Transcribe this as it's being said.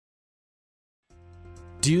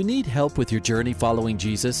Do you need help with your journey following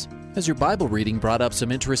Jesus? Has your Bible reading brought up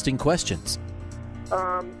some interesting questions?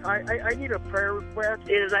 I need a prayer request.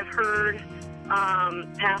 I've heard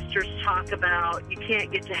pastors talk about you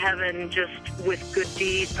can't get to heaven just with good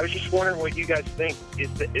deeds. I was just wondering what you guys think.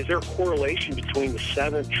 Is there a correlation between the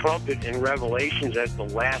seventh trumpet in Revelations as the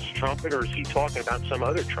last trumpet, or is he talking about some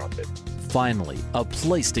other trumpet? Finally, a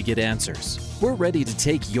place to get answers. We're ready to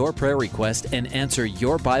take your prayer request and answer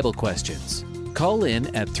your Bible questions. Call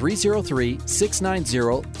in at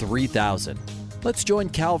 303-690-3000. Let's join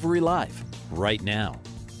Calvary Live right now.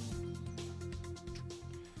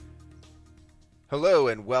 Hello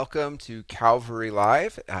and welcome to Calvary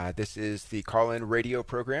Live. This is the call-in radio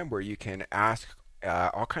program where you can ask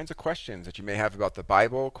all kinds of questions that you may have about the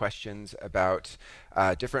Bible, questions about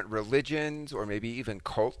different religions, or maybe even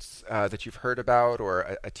cults that you've heard about,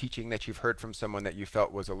 or a teaching that you've heard from someone that you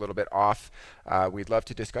felt was a little bit off. We'd love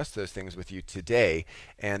to discuss those things with you today.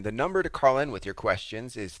 And the number to call in with your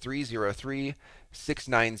questions is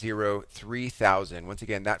 303-690-3000. Once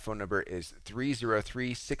again, that phone number is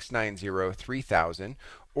 303-690-3000.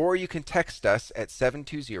 Or you can text us at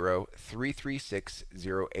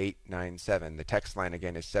 720-336-0897. The text line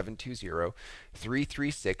again is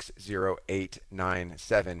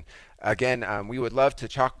 720-336-0897. Again, we would love to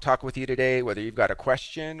talk with you today, whether you've got a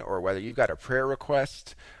question or whether you've got a prayer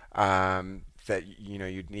request that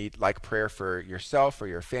you'd need, like prayer for yourself or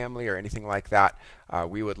your family or anything like that.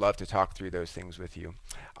 We would love to talk through those things with you.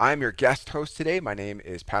 I'm your guest host today. My name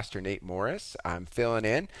is Pastor Nate Morris. I'm filling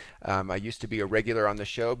in. I used to be a regular on the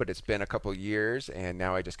show, but it's been a couple years, and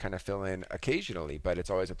now I just kind of fill in occasionally. But it's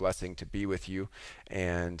always a blessing to be with you,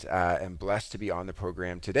 and am blessed to be on the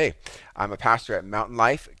program today. I'm a pastor at Mountain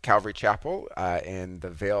Life Calvary Chapel in the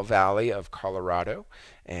Vail Valley of Colorado.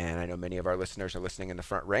 And I know many of our listeners are listening in the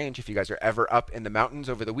Front Range. If you guys are ever up in the mountains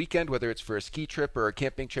over the weekend, whether it's for a ski trip or a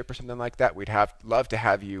camping trip or something like that, we'd love to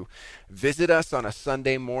have you visit us on a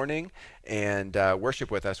Sunday morning and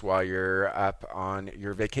worship with us while you're up on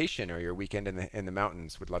your vacation or your weekend in the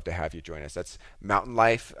mountains. We'd love to have you join us. That's Mountain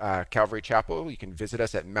Life Calvary Chapel. You can visit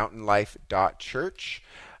us at mountainlife.church.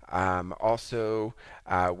 Also,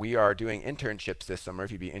 we are doing internships this summer.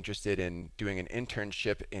 If you'd be interested in doing an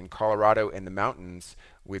internship in Colorado in the mountains,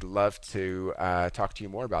 we'd love to talk to you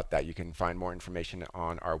more about that. You can find more information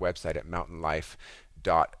on our website at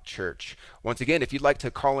mountainlife.church. Once again, if you'd like to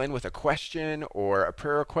call in with a question or a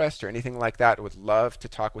prayer request or anything like that, would love to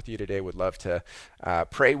talk with you today, would love to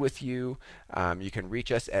pray with you. You can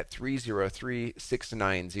reach us at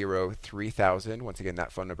 303-690-3000. Once again,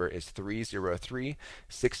 that phone number is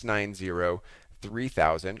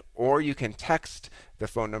 303-690-3000. Or you can text the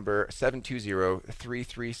phone number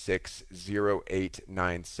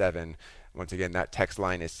 720-336-0897. Once again, that text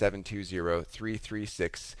line is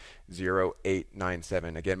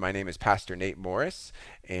 720-336-0897. Again, my name is Pastor Nate Morris,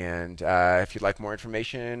 and if you'd like more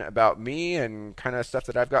information about me and kind of stuff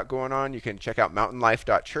that I've got going on, you can check out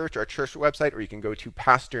mountainlife.church, our church website, or you can go to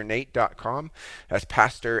pastornate.com. That's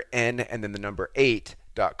pastor N and then the number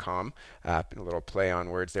 8.com. A little play on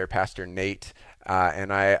words there, Pastor Nate.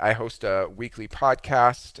 And I host a weekly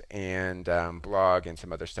podcast and blog and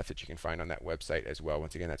some other stuff that you can find on that website as well.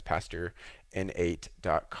 Once again, that's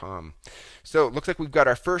pastorn8.com. So it looks like we've got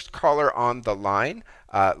our first caller on the line,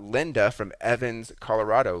 Linda from Evans,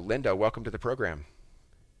 Colorado. Linda, welcome to the program.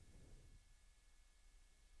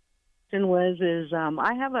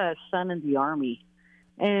 I have a son in the Army,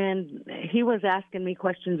 and he was asking me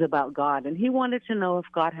questions about God, and he wanted to know if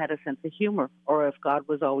God had a sense of humor or if God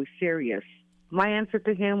was always serious. My answer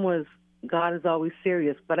to him was, God is always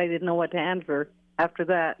serious, but I didn't know what to answer after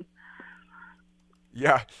that.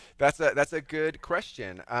 Yeah, that's a good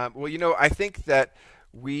question. Well, I think that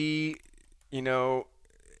we,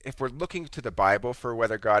 if we're looking to the Bible for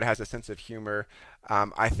whether God has a sense of humor,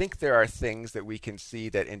 I think there are things that we can see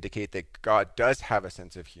that indicate that God does have a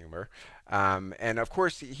sense of humor. And of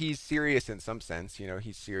course, he's serious in some sense.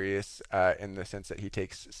 He's serious in the sense that he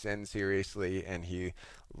takes sin seriously, and he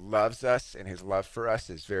loves us, and his love for us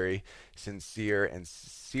is very sincere and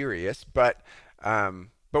serious. But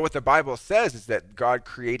what the Bible says is that God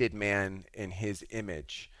created man in his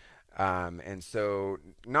image. And so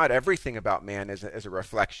not everything about man is a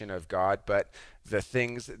reflection of God, but the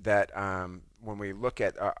things that when we look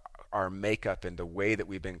at our makeup and the way that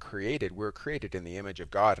we've been created, we're created in the image of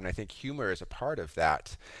God. And I think humor is a part of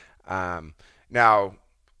that. Now,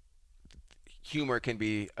 humor can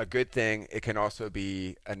be a good thing. It can also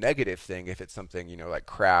be a negative thing if it's something, like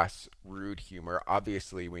crass, rude humor.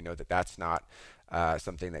 Obviously, we know that that's not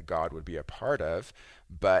something that God would be a part of.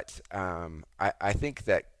 But I think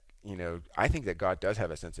that I think that God does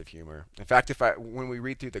have a sense of humor. In fact, when we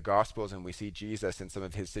read through the Gospels and we see Jesus in some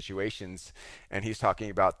of his situations, and he's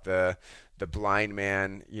talking about the blind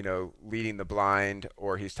man, leading the blind,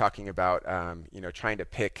 or he's talking about, trying to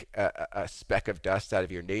pick a speck of dust out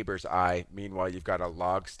of your neighbor's eye, meanwhile you've got a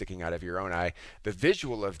log sticking out of your own eye. The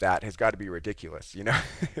visual of that has got to be ridiculous.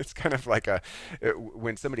 It's kind of like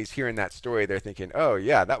when somebody's hearing that story, they're thinking, oh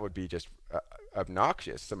yeah, that would be just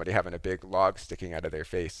obnoxious, somebody having a big log sticking out of their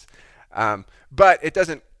face. But it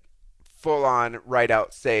doesn't full on right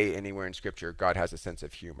out say anywhere in Scripture God has a sense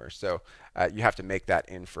of humor. So you have to make that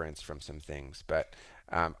inference from some things. But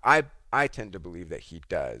I tend to believe that he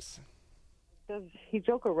does. Does he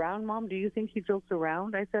joke around, Mom? Do you think he jokes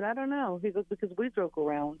around? I said, I don't know. He goes, because we joke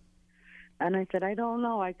around. And I said, I don't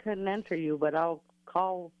know. I couldn't answer you, but I'll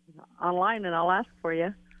call online and I'll ask for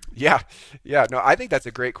you. Yeah. No, I think that's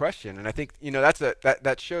a great question, and I think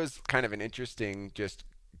that shows kind of an interesting, just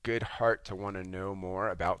good heart to want to know more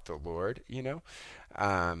about the Lord.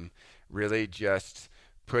 Really just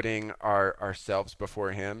putting ourselves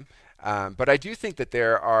before Him. But I do think that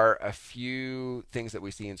there are a few things that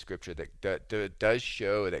we see in Scripture that does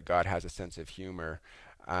show that God has a sense of humor.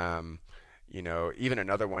 Even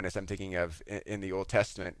another one is I'm thinking of in the Old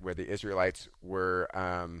Testament, where the Israelites were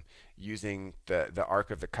using the Ark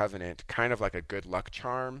of the Covenant kind of like a good luck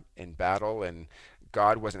charm in battle, and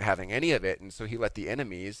God wasn't having any of it, and so he let the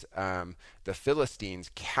enemies, the Philistines,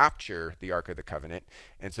 capture the Ark of the Covenant,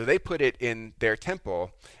 and so they put it in their temple.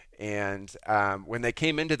 And when they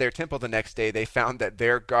came into their temple the next day, they found that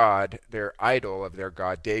their god, their idol of their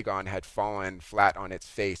god, Dagon, had fallen flat on its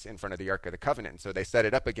face in front of the Ark of the Covenant. And so they set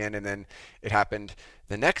it up again, and then it happened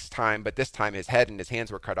the next time, but this time his head and his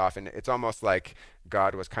hands were cut off. And it's almost like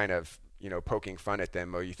God was kind of, poking fun at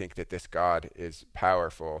them. Oh, you think that this God is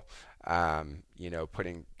powerful? He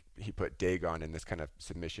put Dagon in this kind of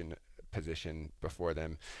submission position before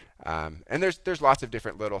them, and there's lots of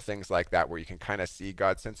different little things like that where you can kind of see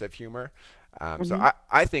God's sense of humor. So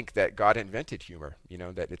I think that God invented humor,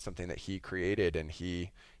 that it's something that he created and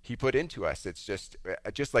he put into us. It's just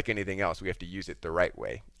like anything else, we have to use it the right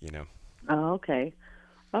way. Oh, okay.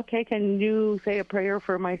 Can you say a prayer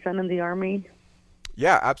for my son in the Army?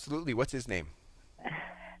 Yeah, absolutely. What's his name?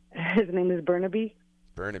 His name is Burnaby.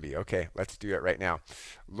 Burnaby. Okay, let's do it right now.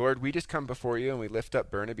 Lord, we just come before you and we lift up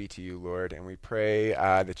Burnaby to you, Lord, and we pray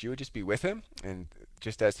that you would just be with him, and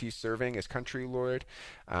just as he's serving his country, Lord,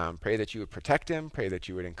 pray that you would protect him, pray that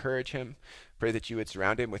you would encourage him, pray that you would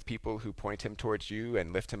surround him with people who point him towards you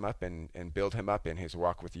and lift him up and build him up in his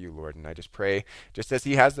walk with you, Lord. And I just pray, just as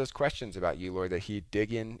he has those questions about you, Lord, that he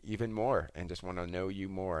dig in even more and just want to know you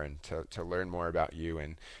more and to learn more about you,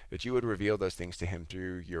 and that you would reveal those things to him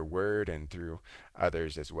through your word and through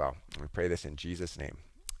others as well. And we pray this in Jesus' name.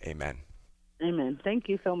 Amen. Amen. Thank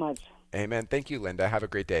you so much. Amen. Thank you, Linda. Have a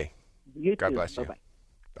great day. You God too. bless you. Bye-bye.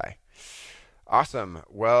 Bye. Awesome.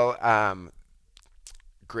 Well,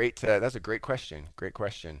 great. That's a great question. Great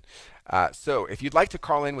question. So if you'd like to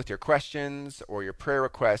call in with your questions or your prayer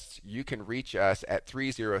requests, you can reach us at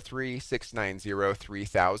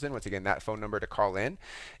 303-690-3000. Once again, that phone number to call in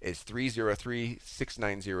is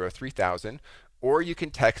 303-690-3000. Or you can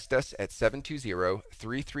text us at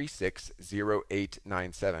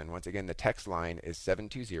 720-336-0897. Once again, the text line is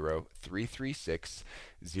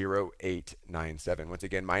 720-336-0897. Once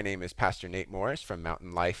again, my name is Pastor Nate Morris from Mountain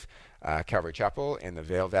Life Calvary Chapel in the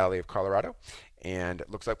Vail Valley of Colorado. And it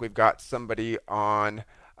looks like we've got somebody on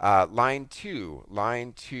line two.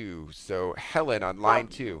 So Helen on line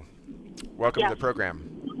 2. Welcome to the program.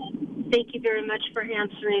 Thank you very much for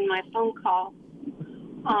answering my phone call.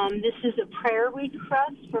 This is a prayer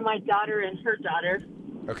request for my daughter and her daughter.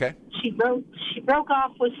 Okay. She broke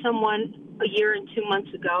off with someone a year and 2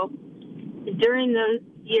 months ago. During the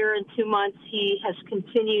year and 2 months, he has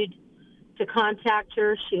continued to contact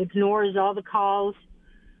her. She ignores all the calls.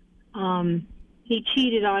 He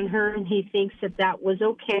cheated on her, and he thinks that was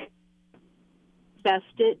okay.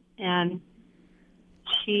 Confessed it, and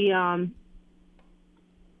she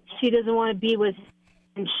doesn't want to be with him.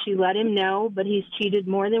 And she let him know, but he's cheated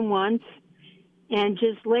more than once. And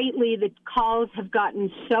just lately, the calls have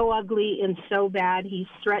gotten so ugly and so bad. He's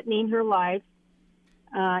threatening her life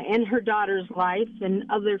and her daughter's life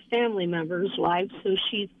and other family members' lives. So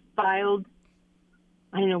she's filed,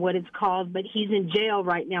 I don't know what it's called, but he's in jail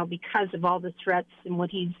right now because of all the threats and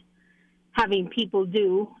what he's having people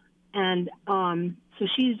do. And so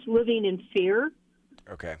she's living in fear.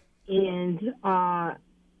 Okay. And I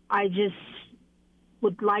just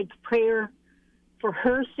would like prayer for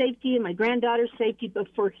her safety and my granddaughter's safety, but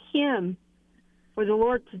for him, for the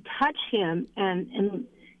Lord to touch him and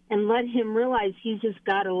and let him realize he's just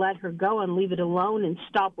got to let her go and leave it alone and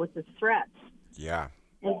stop with the threats. Yeah.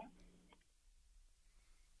 And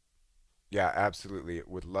Yeah, absolutely.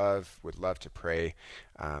 Would love to pray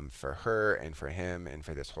for her and for him and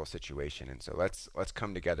for this whole situation. And so let's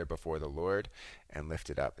come together before the Lord and lift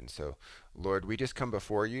it up. And so, Lord, we just come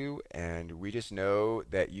before you, and we just know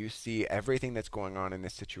that you see everything that's going on in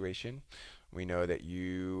this situation. We know that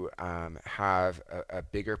you have a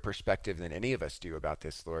bigger perspective than any of us do about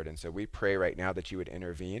this, Lord. And so we pray right now that you would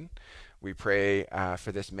intervene. We pray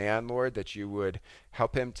for this man, Lord, that you would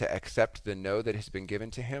help him to accept the no that has been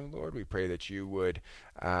given to him, Lord. We pray that you would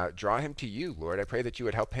draw him to you, Lord. I pray that you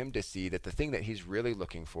would help him to see that the thing that he's really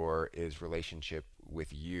looking for is relationship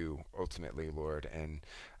with you, ultimately, Lord, and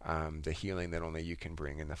the healing that only you can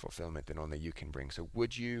bring and the fulfillment that only you can bring. So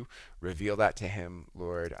would you reveal that to him,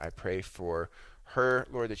 Lord? I pray for her,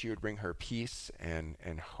 Lord, that you would bring her peace and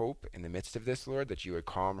hope in the midst of this, Lord, that you would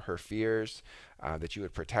calm her fears, that you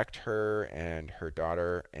would protect her and her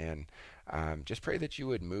daughter, and just pray that you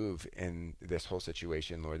would move in this whole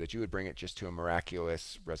situation, Lord, that you would bring it just to a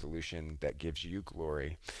miraculous resolution that gives you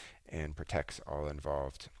glory and protects all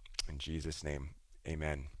involved. In Jesus' name,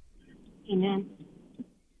 amen. amen.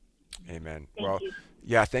 Amen. Thank Well, you.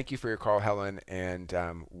 yeah, thank you for your call, Helen, and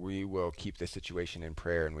we will keep this situation in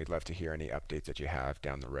prayer, and we'd love to hear any updates that you have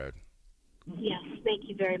down the road. Yes, thank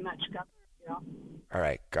you very much. God bless you all. All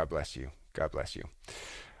right. God bless you. God bless you.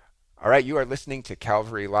 All right, you are listening to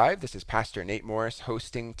Calvary Live. This is Pastor Nate Morris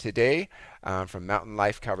hosting today from Mountain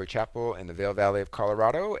Life Calvary Chapel in the Vail Valley of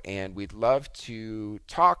Colorado. And we'd love to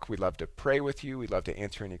talk. We'd love to pray with you. We'd love to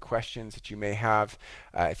answer any questions that you may have.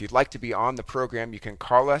 If you'd like to be on the program, you can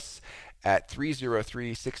call us at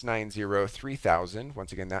 303-690-3000.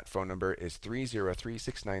 Once again, that phone number is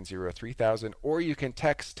 303-690-3000, or you can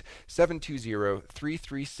text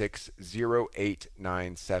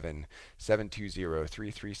 720-336-0897,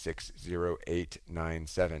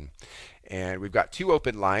 720-336-0897. And we've got two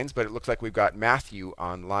open lines, but it looks like we've got Matthew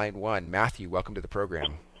on line one. Matthew, welcome to the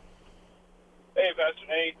program. Hey, Pastor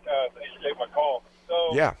Nate. Thanks for taking my call.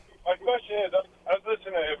 So, Yeah. my question is, I was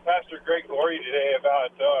listening to Pastor Greg Laurie today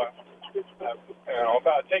about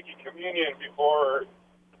taking communion before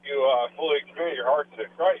you fully commit your heart to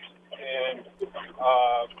Christ. And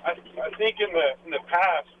I think in the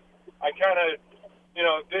past, I kind of,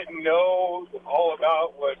 didn't know all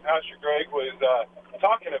about what Pastor Greg was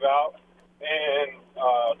talking about. And,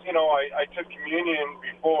 I took communion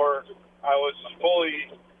before I was fully,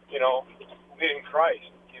 in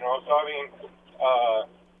Christ. So,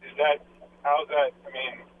 how's that,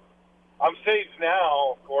 I'm saved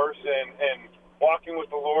now, of course, and walking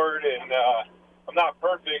with the Lord, and I'm not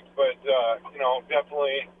perfect, but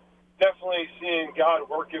definitely seeing God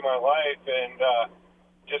work in my life, and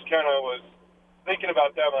just kind of was thinking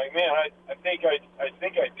about that. I'm like, man, I think I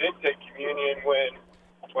did take communion when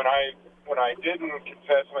I didn't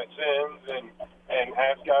confess my sins and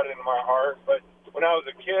ask God into my heart. But when I was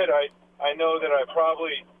a kid, I know that I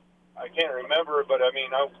can't remember, but I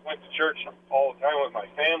went to church all the time with my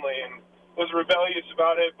family and was rebellious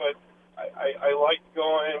about it, but I liked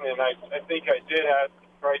going, and I think I did ask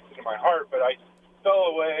Christ into my heart, but I fell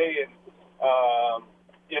away, and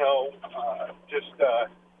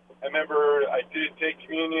I remember I did take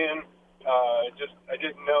communion. I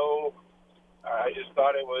didn't know. I just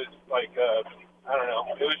thought it was like I don't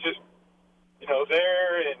know. It was just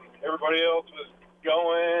there, and everybody else was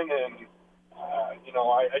going, and I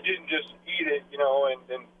didn't just eat it, and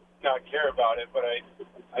not care about it, but I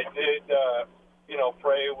did,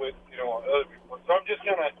 pray with, other people. So I'm just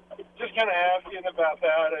kind of asking about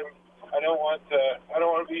that, and I don't want to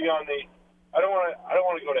be on the, I don't want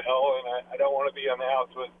to go to hell, and I don't want to be on the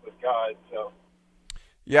outs with God. So.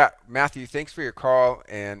 Yeah, Matthew, thanks for your call,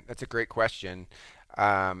 and that's a great question.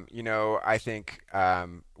 I think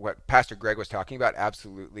what Pastor Greg was talking about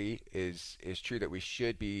absolutely is true, that we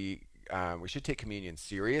should take communion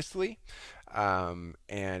seriously,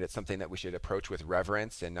 and it's something that we should approach with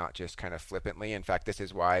reverence and not just kind of flippantly. In fact, this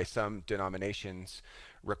is why some denominations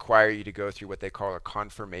require you to go through what they call a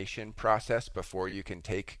confirmation process before you can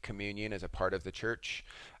take communion as a part of the church.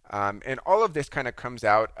 And all of this kind of comes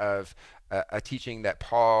out of a teaching that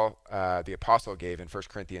Paul, the apostle, gave in 1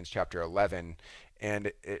 Corinthians chapter 11.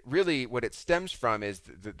 And it really, what it stems from is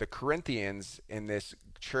the Corinthians in this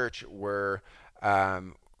church were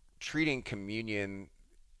treating communion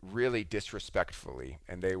really disrespectfully,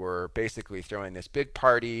 and they were basically throwing this big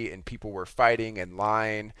party, and people were fighting in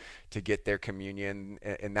line to get their communion.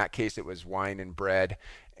 In that case, it was wine and bread.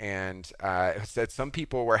 And it said some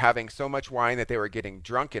people were having so much wine that they were getting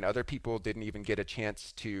drunk, and other people didn't even get a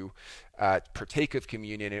chance to partake of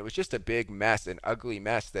communion. And it was just a big mess, an ugly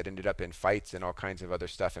mess that ended up in fights and all kinds of other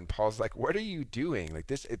stuff. And Paul's like, "What are you doing? Like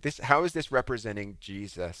this? How is this representing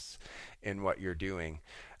Jesus in what you're doing?"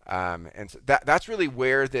 And so that's really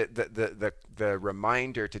where the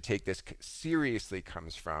reminder to take this seriously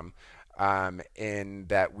comes from, in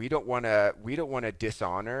that we don't want to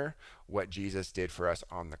dishonor what Jesus did for us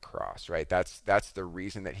on the cross, right? That's the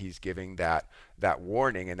reason that he's giving that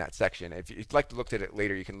warning in that section. If you'd like to look at it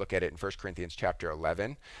later, you can look at it in 1 Corinthians chapter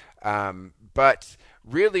 11. But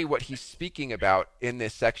really, what he's speaking about in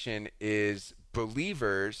this section is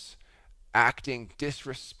believers acting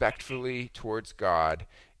disrespectfully towards God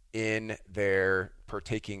in their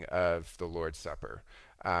partaking of the Lord's Supper.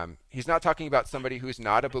 He's not talking about somebody who's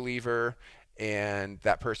not a believer and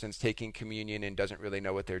that person's taking communion and doesn't really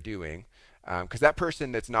know what they're doing, because that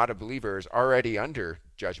person that's not a believer is already under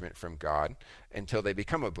judgment from God until they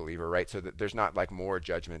become a believer, right? So that there's not like more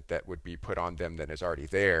judgment that would be put on them than is already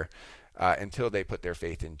there until they put their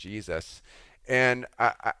faith in Jesus. And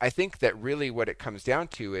I think that really what it comes down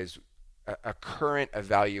to is a current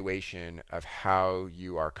evaluation of how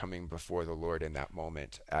you are coming before the Lord in that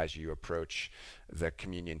moment as you approach the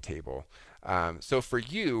communion table. So for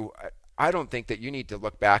you, I don't think that you need to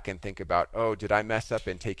look back and think about, oh, did I mess up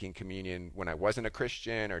in taking communion when I wasn't a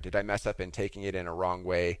Christian, or did I mess up in taking it in a wrong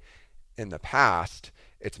way in the past?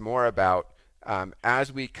 It's more about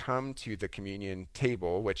as we come to the communion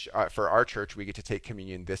table, which for our church, we get to take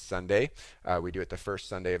communion this Sunday. We do it the first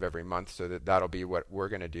Sunday of every month, so that'll be what we're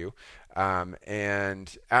going to do.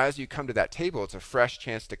 And as you come to that table, it's a fresh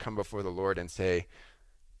chance to come before the Lord and say,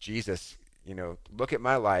 Jesus, look at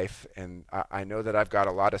my life, and I know that I've got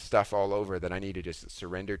a lot of stuff all over that I need to just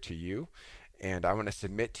surrender to you, and I want to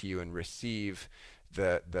submit to you and receive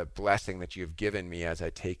the blessing that you've given me as I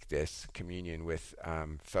take this communion with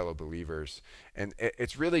fellow believers. And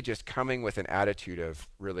it's really just coming with an attitude of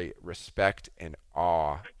really respect and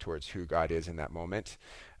awe towards who God is in that moment.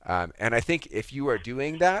 And I think if you are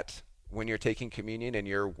doing that when you're taking communion and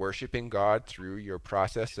you're worshiping God through your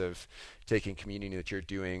process of taking communion, that you're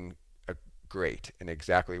doing great and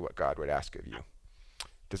exactly what God would ask of you.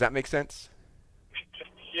 Does that make sense?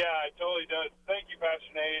 Yeah, it totally does. Thank you,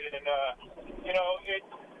 Pastor Nate. And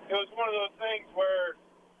it was one of those things where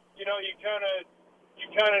you kind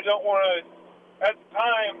of don't want to. At the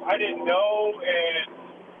time, I didn't know, and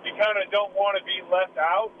you kind of don't want to be left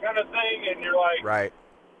out, kind of thing. And you're like, right.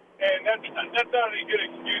 And that's not a good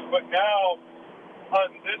excuse. But now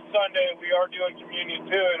on this Sunday, we are doing communion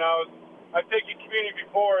too, and I've taken communion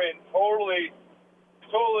before and totally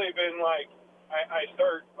been like, I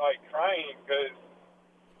start like crying because,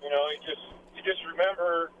 you just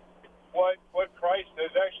remember what Christ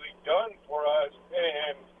has actually done for us,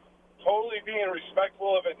 and totally being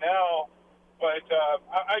respectful of it now. But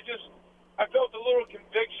I felt a little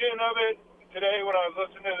conviction of it today when I was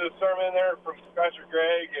listening to the sermon there from Pastor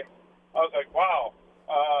Greg, and I was like, wow,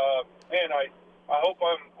 man, I hope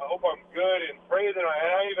I'm good, and pray that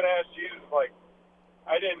I even asked Jesus, like,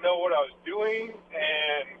 I didn't know what I was doing,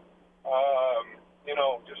 and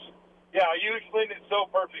you explained it so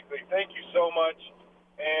perfectly. Thank you so much,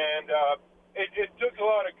 and it took a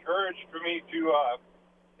lot of courage for me to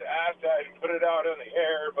ask that and put it out in the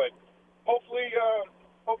air, but hopefully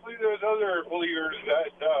there's other believers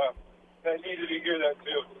that needed to hear that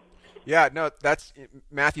too. Yeah, no, that's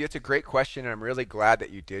Matthew. It's a great question, and I'm really glad that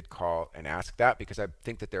you did call and ask that, because I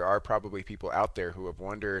think that there are probably people out there who have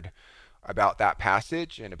wondered about that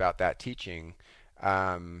passage and about that teaching,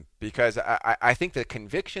 because I think the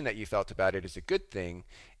conviction that you felt about it is a good thing,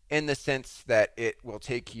 in the sense that it will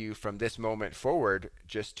take you from this moment forward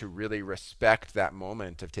just to really respect that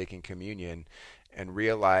moment of taking communion and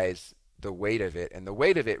realize the weight of it. And the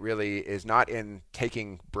weight of it really is not in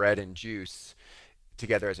taking bread and juice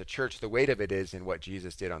together as a church. The weight of it is in what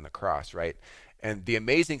Jesus did on the cross, right? And the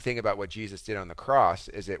amazing thing about what Jesus did on the cross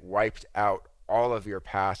is it wiped out all of your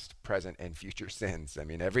past, present, and future sins. I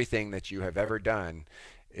mean, everything that you have ever done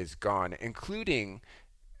is gone, including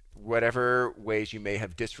whatever ways you may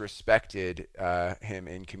have disrespected him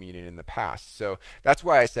in communion in the past. So that's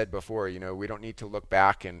why I said before, we don't need to look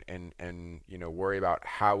back and worry about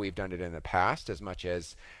how we've done it in the past, as much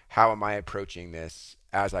as how am I approaching this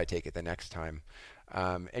as I take it the next time.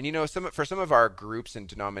 For some of our groups and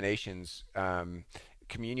denominations,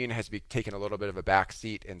 communion has taken a little bit of a back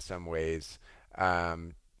seat in some ways.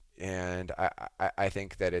 And I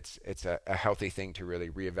think that it's a healthy thing to really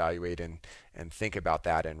reevaluate and think about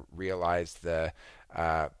that and realize the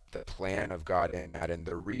plan of God in that and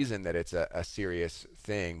the reason that it's a serious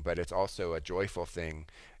thing, but it's also a joyful thing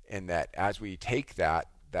in that as we take that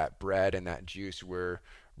bread and that juice, we're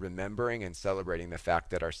remembering and celebrating the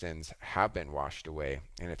fact that our sins have been washed away.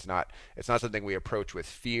 And it's not something we approach with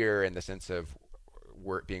fear in the sense of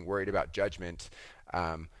being worried about judgment,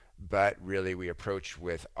 but really we approach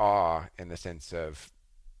with awe in the sense of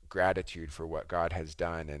gratitude for what God has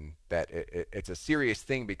done, and that it's a serious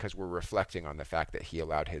thing because we're reflecting on the fact that he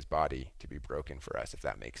allowed his body to be broken for us, if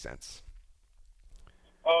that makes sense.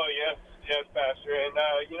 Oh, yes, Pastor. And,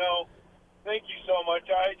 thank you so much.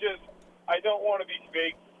 I don't want to be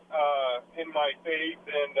fake in my faith,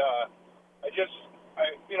 and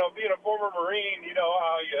being a former Marine, you know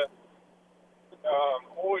how you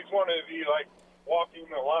always want to be like walking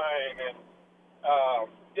the line, and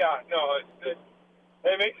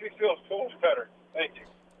it makes me feel so much better. Thank you.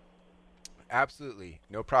 Absolutely,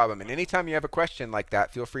 no problem. And anytime you have a question like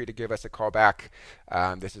that, feel free to give us a call back.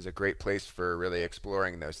 This is a great place for really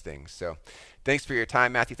exploring those things. So thanks for your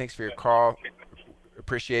time, Matthew. Thanks for your call.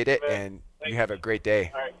 Appreciate it, and you have a great day.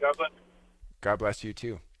 All right, God bless. God bless you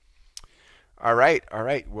too. All right.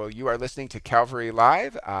 Well, you are listening to Calvary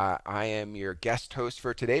Live. I am your guest host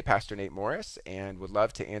for today, Pastor Nate Morris, and would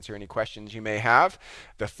love to answer any questions you may have.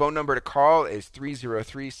 The phone number to call is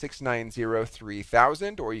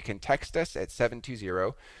 303-690-3000, or you can text us at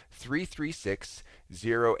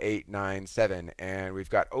 720-336-0897. And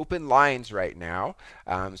we've got open lines right now.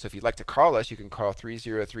 So if you'd like to call us, you can call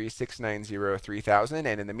 303-690-3000.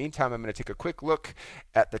 And in the meantime, I'm going to take a quick look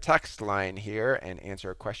at the text line here and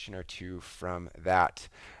answer a question or two from that.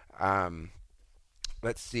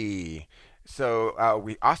 Let's see. So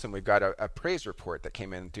we've got a praise report that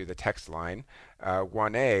came in through the text line.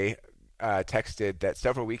 1A texted that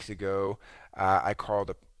several weeks ago I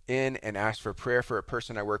called in and asked for prayer for a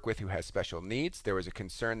person I work with who has special needs. There was a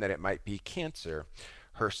concern that it might be cancer.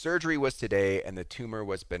 Her surgery was today and the tumor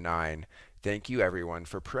was benign. Thank you everyone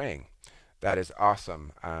for praying. That is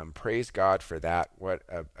awesome. Praise God for that. What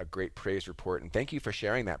a great praise report. And thank you for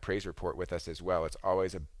sharing that praise report with us as well. It's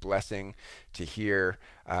always a blessing to hear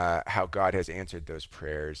how God has answered those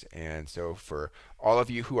prayers. And so for all of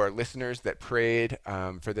you who are listeners that prayed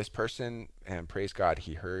for this person, and praise God,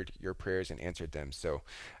 he heard your prayers and answered them. So,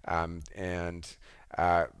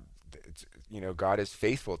 God is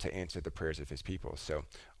faithful to answer the prayers of his people. So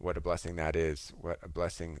what a blessing that is. What a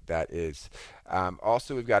blessing that is.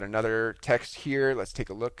 Also, we've got another text here. Let's take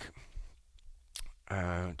a look.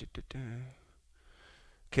 Okay,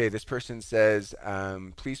 this person says,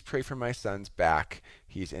 please pray for my son's back.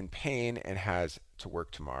 He's in pain and has to work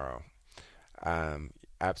tomorrow.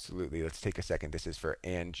 Absolutely. Let's take a second. This is for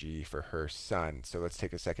Angie, for her son. So let's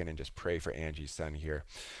take a second and just pray for Angie's son here.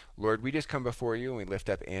 Lord, we just come before you and we lift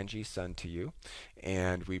up Angie's son to you.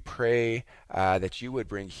 And we pray that you would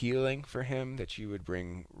bring healing for him, that you would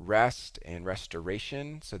bring rest and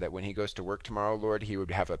restoration so that when he goes to work tomorrow, Lord, he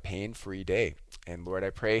would have a pain-free day. And Lord,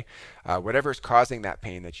 I pray whatever's causing that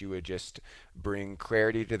pain, that you would just bring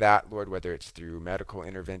clarity to that, Lord, whether it's through medical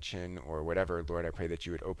intervention or whatever. Lord, I pray that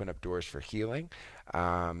you would open up doors for healing.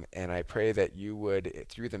 And I pray that you would,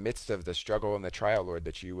 through the midst of the struggle and the trial, Lord,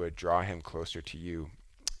 that you would draw him closer to you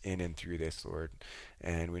in and through this, Lord.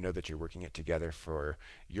 And we know that you're working it together for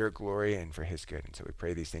your glory and for his good. And so we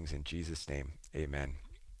pray these things in Jesus' name. Amen.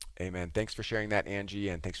 Amen. Thanks for sharing that, Angie,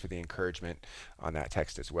 and thanks for the encouragement on that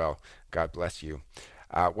text as well. God bless you.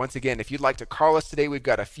 Once again, if you'd like to call us today, we've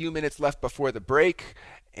got a few minutes left before the break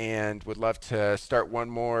and would love to start one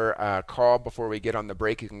more call before we get on the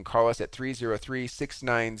break. You can call us at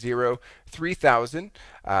 303-690-3000.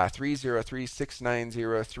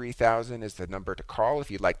 303-690-3000 is the number to call. If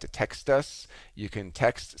you'd like to text us, you can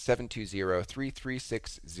text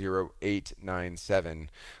 720-336-0897.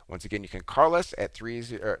 Once again, you can call us at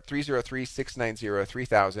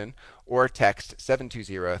 303-690-3000 or text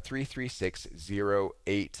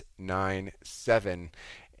 720-336-0897.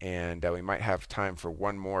 And we might have time for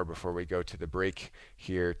one more before we go to the break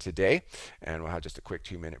here today. And we'll have just a quick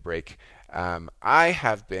 2-minute break. I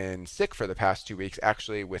have been sick for the past 2 weeks,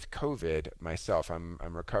 actually with COVID myself. I'm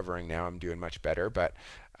recovering now. I'm doing much better, but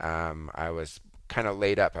I was kind of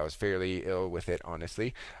laid up. I was fairly ill with it,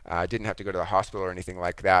 honestly. I didn't have to go to the hospital or anything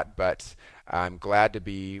like that, but I'm glad to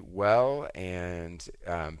be well and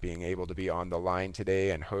being able to be on the line today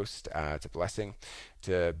and host. It's a blessing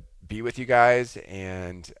to be with you guys.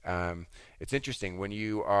 And it's interesting when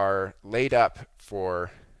you are laid up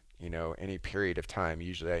for any period of time.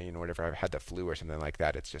 Usually, whenever I've had the flu or something like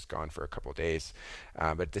that, it's just gone for a couple days.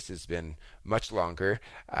 But this has been much longer.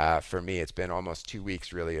 For me, it's been almost 2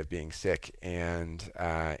 weeks really of being sick. And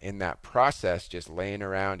in that process, just laying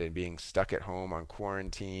around and being stuck at home on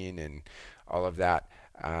quarantine and all of that,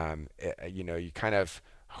 you kind of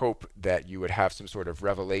hope that you would have some sort of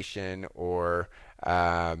revelation or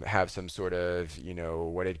have some sort of,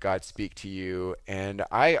 what did God speak to you? And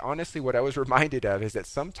I honestly, what I was reminded of is that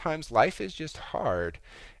sometimes life is just hard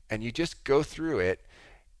and you just go through it,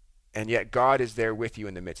 and yet God is there with you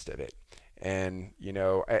in the midst of it. And,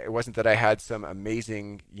 it wasn't that I had some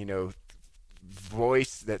amazing,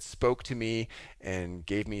 voice that spoke to me and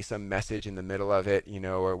gave me some message in the middle of it,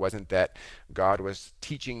 or it wasn't that God was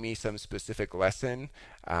teaching me some specific lesson.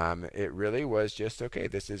 It really was just, okay,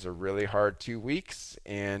 this is a really hard 2 weeks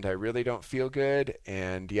and I really don't feel good,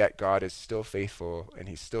 and yet God is still faithful and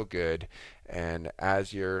he's still good. And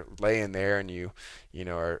as you're laying there and you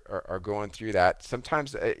are going through that,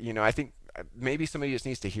 sometimes, I think maybe somebody just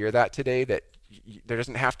needs to hear that today, that there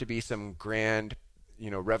doesn't have to be some grand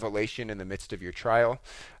revelation in the midst of your trial.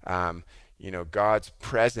 God's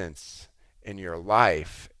presence in your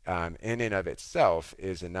life in and of itself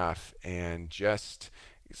is enough, and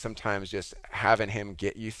sometimes just having him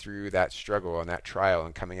get you through that struggle and that trial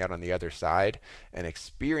and coming out on the other side and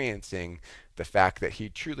experiencing the fact that he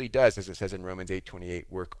truly does, as it says in Romans 8:28,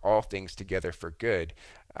 work all things together for good,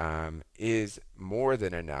 is more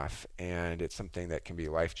than enough, and it's something that can be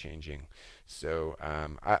life-changing. So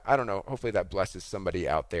I don't know, hopefully that blesses somebody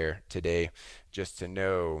out there today, just to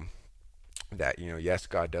know that, yes,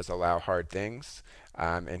 God does allow hard things,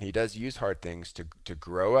 and he does use hard things to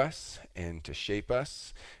grow us and to shape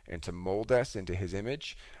us and to mold us into his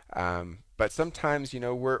image. But sometimes,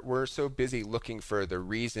 we're so busy looking for the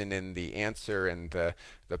reason and the answer and the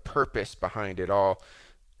purpose behind it all,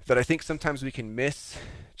 that I think sometimes we can miss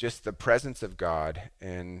just the presence of God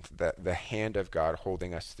and the hand of God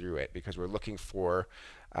holding us through it, because we're looking for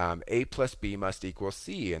A plus B must equal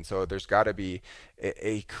C. And so there's got to be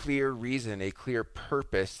a clear reason, a clear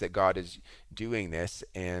purpose that God is doing this.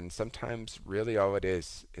 And sometimes really all it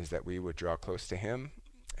is that we would draw close to him,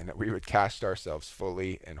 and that we would cast ourselves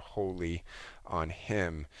fully and wholly on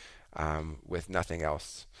him, with nothing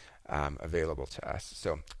else available to us.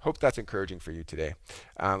 So hope that's encouraging for you today.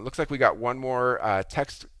 Looks like we got one more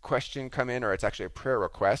text question come in, or it's actually a prayer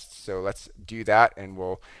request. So let's do that, and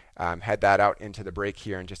we'll head that out into the break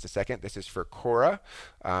here in just a second. This is for Cora,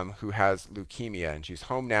 who has leukemia, and she's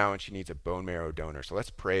home now and she needs a bone marrow donor. So let's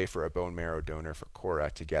pray for a bone marrow donor for Cora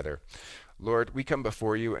together. Lord, we come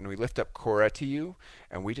before you and we lift up Cora to you,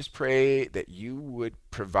 and we just pray that you would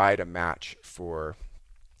provide a match for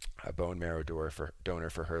a bone marrow donor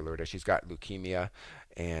for her, Lord, as she's got leukemia,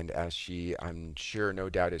 and as she, I'm sure, no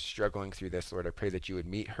doubt, is struggling through this. Lord, I pray that you would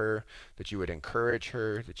meet her, that you would encourage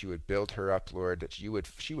her, that you would build her up, Lord, that she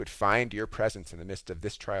would find your presence in the midst of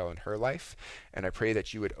this trial in her life. And I pray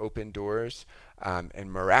that you would open doors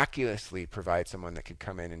and miraculously provide someone that could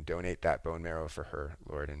come in and donate that bone marrow for her,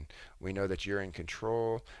 Lord. And we know that you're in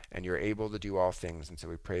control and you're able to do all things, and so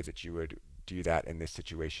we pray that you would do that in this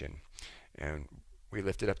situation. And we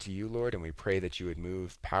lift it up to you, Lord, and we pray that you would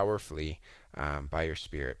move powerfully by your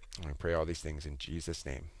Spirit. And we pray all these things in Jesus'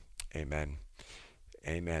 name. Amen.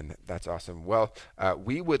 Amen. That's awesome. Well,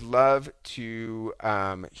 we would love to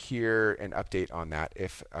hear an update on that.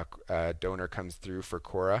 If a donor comes through for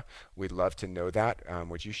Cora, we'd love to know that.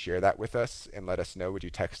 Would you share that with us and let us know? Would you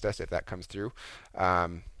text us if that comes through?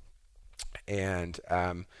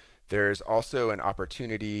 There's also an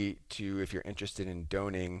opportunity to, if you're interested in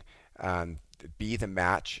donating,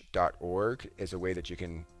 bethematch.org is a way that you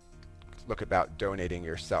can look about donating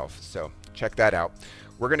yourself. So check that out.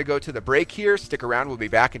 We're going to go to the break here. Stick around. We'll be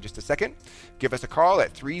back in just a second. Give us a call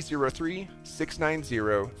at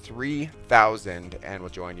 303-690-3000, and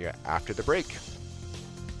we'll join you after the break.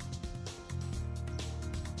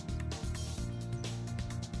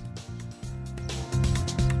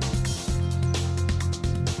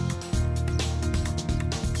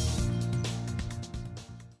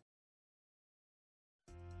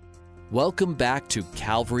 Welcome back to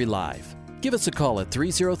Calvary Live. Give us a call at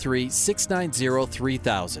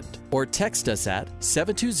 303-690-3000 or text us at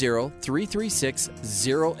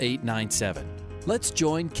 720-336-0897. Let's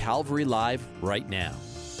join Calvary Live right now.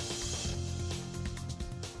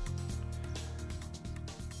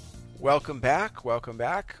 Welcome back. Welcome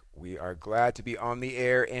back. We are glad to be on the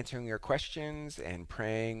air answering your questions and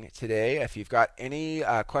praying today. If you've got any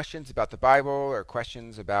questions about the Bible or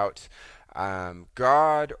questions about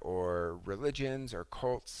God or religions or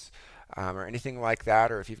cults, or anything like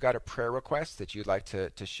that, or if you've got a prayer request that you'd like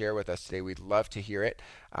to share with us today, we'd love to hear it.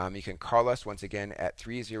 You can call us once again at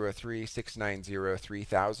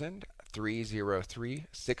 303-690-3000.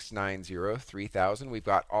 303-690-3000. We've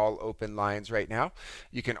got all open lines right now.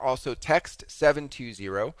 You can also text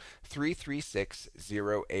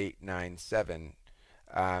 720-336-0897.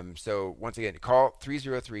 So once again, call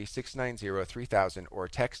 303-690-3000 or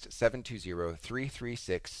text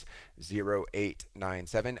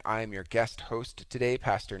 720-336-0897. I am your guest host today,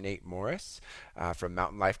 Pastor Nate Morris from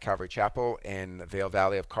Mountain Life Calvary Chapel in the Vail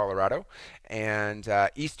Valley of Colorado. And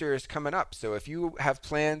Easter is coming up. So if you have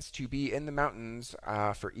plans to be in the mountains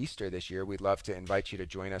for Easter this year, we'd love to invite you to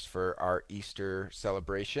join us for our Easter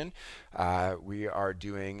celebration. We are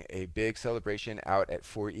doing a big celebration out at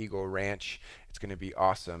Four Eagle Ranch. It's going to be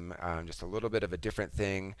awesome. Just a little bit of a different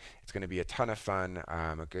thing. It's going to be a ton of fun,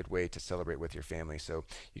 a good way to celebrate with your family. So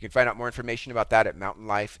you can find out more information about that at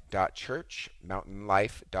mountainlife.church,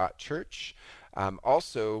 mountainlife.church.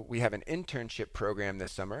 Also, we have an internship program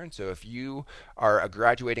this summer, and so if you are a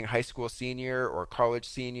graduating high school senior or college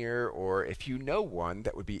senior, or if you know one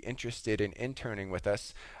that would be interested in interning with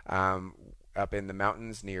us, up in the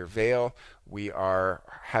mountains near Vail, we are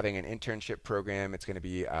having an internship program. It's going to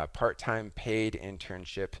be a part-time paid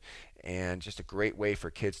internship, and just a great way for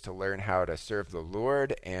kids to learn how to serve the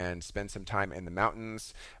Lord and spend some time in the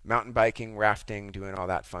mountains, mountain biking, rafting, doing all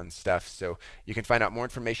that fun stuff. So you can find out more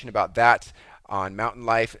information about that on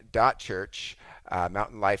mountainlife.church,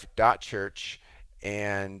 mountainlife.church,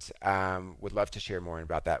 and would love to share more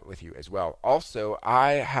about that with you as well. Also,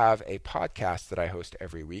 I have a podcast that I host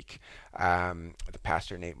every week, the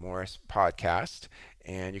Pastor Nate Morris podcast,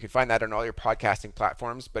 and you can find that on all your podcasting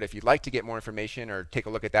platforms. But if you'd like to get more information or take a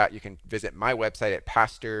look at that, you can visit my website at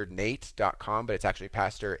pastornate.com, but it's actually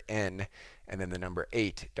pastor n and then the number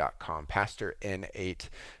 8.com,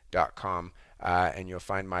 pastorn8.com. And you'll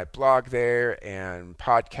find my blog there and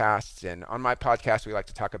podcasts. And on my podcast, we like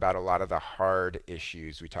to talk about a lot of the hard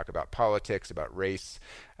issues. We talk about politics, about race,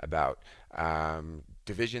 about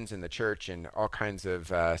divisions in the church, and all kinds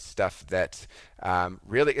of stuff that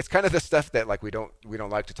really, it's kind of the stuff that like we don't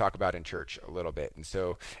like to talk about in church a little bit. And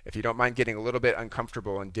so if you don't mind getting a little bit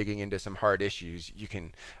uncomfortable and digging into some hard issues, you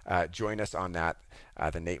can join us on that,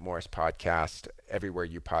 the Nate Morris podcast, everywhere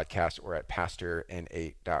you podcast, or at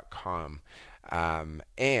pastorn8.com.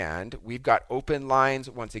 And we've got open lines.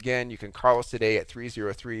 Once again, you can call us today at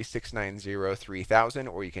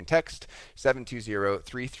 303-690-3000, or you can text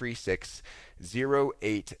 720-336-0897,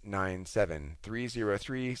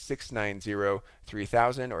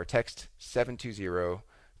 303-690-3000, or text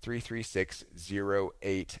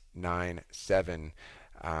 720-336-0897.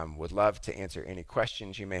 Would love to answer any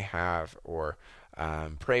questions you may have, or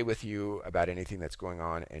pray with you about anything that's going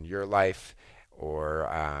on in your life, or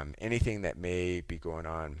anything that may be going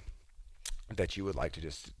on that you would like to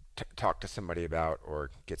just talk to somebody about or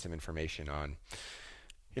get some information on.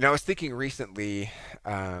 You know, I was thinking recently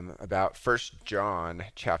about 1 John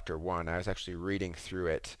chapter 1. I was actually reading through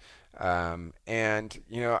it. And,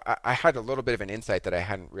 you know, I had a little bit of an insight that I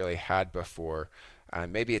hadn't really had before.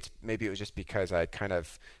 Maybe it was just because I'd kind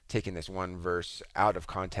of taken this one verse out of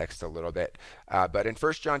context a little bit. But in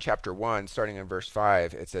 1 John chapter 1, starting in verse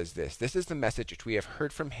 5, it says this: "This is the message which we have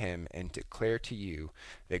heard from him and declare to you,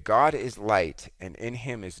 that God is light, and in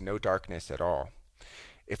him is no darkness at all.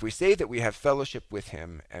 If we say that we have fellowship with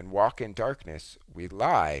him and walk in darkness, we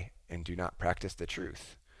lie and do not practice the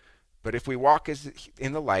truth. But if we walk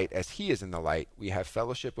in the light as he is in the light, we have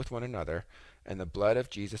fellowship with one another, and the blood of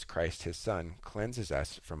Jesus Christ, his Son, cleanses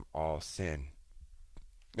us from all sin."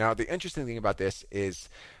 Now, the interesting thing about this is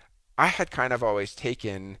I had kind of always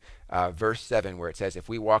taken verse 7, where it says, if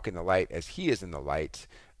we walk in the light as he is in the light,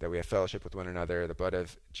 that we have fellowship with one another, the blood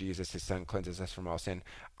of Jesus, his Son, cleanses us from all sin.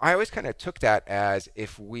 I always kind of took that as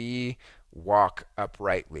if we walk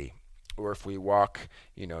uprightly, or if we walk,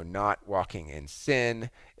 you know, not walking in sin,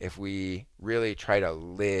 if we really try to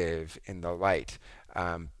live in the light.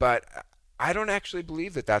 But I don't actually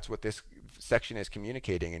believe that that's what this section is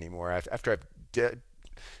communicating anymore. After I've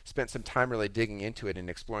spent some time really digging into it and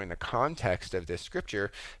exploring the context of this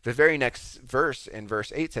scripture, the very next verse, in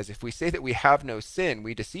verse 8, says, if we say that we have no sin,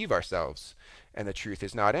 we deceive ourselves, and the truth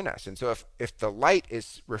is not in us. And so if the light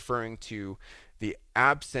is referring to the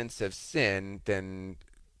absence of sin, then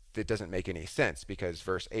it doesn't make any sense, because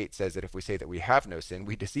verse 8 says that if we say that we have no sin,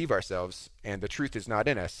 we deceive ourselves, and the truth is not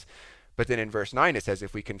in us. But then in verse 9 it says,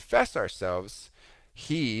 if we confess ourselves,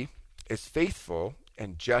 he is faithful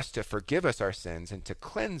and just to forgive us our sins and to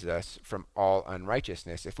cleanse us from all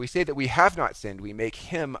unrighteousness. If we say that we have not sinned, we make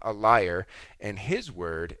him a liar, and his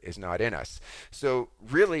word is not in us. So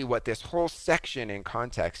really what this whole section in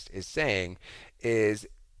context is saying is,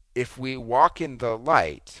 if we walk in the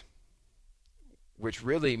light, which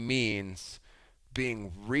really means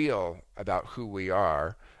being real about who we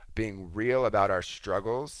are, being real about our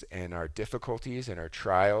struggles and our difficulties and our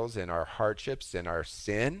trials and our hardships and our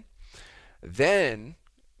sin, then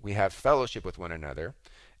we have fellowship with one another,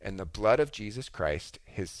 and the blood of Jesus Christ,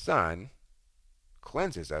 his Son,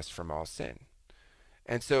 cleanses us from all sin.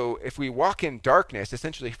 And so if we walk in darkness,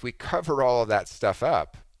 essentially if we cover all of that stuff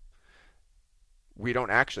up, we don't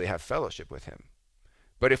actually have fellowship with him.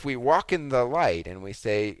 But if we walk in the light and we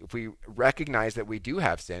say, if we recognize that we do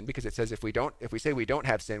have sin, because it says if we say we don't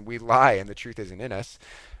have sin, we lie and the truth isn't in us.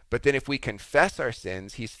 But then if we confess our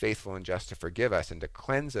sins, he's faithful and just to forgive us and to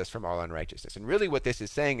cleanse us from all unrighteousness. And really what this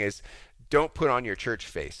is saying is, don't put on your church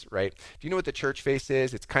face, right? Do you know what the church face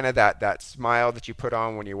is? It's kind of that smile that you put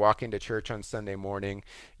on when you walk into church on Sunday morning.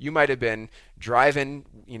 You might have been driving,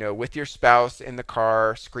 with your spouse in the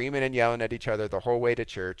car, screaming and yelling at each other the whole way to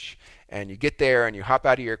church. And you get there and you hop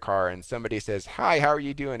out of your car and somebody says, "Hi, how are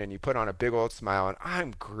you doing?" And you put on a big old smile and,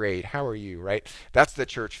 "I'm great. How are you?" Right? That's the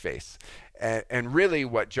church face. And really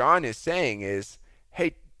what John is saying is,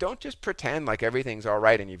 hey, don't just pretend like everything's all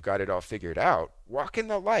right and you've got it all figured out. Walk in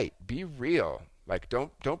the light. Be real. Like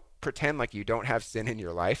don't pretend like you don't have sin in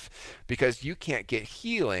your life, because you can't get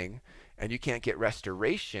healing and you can't get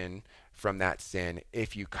restoration from that sin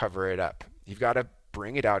if you cover it up. You've got to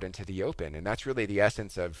bring it out into the open. And that's really the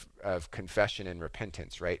essence of confession and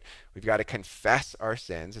repentance, right? We've got to confess our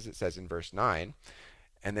sins, as it says in verse 9.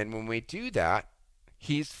 And then when we do that,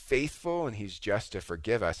 he's faithful and he's just to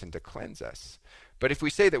forgive us and to cleanse us. But if we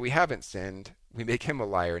say that we haven't sinned, we make him a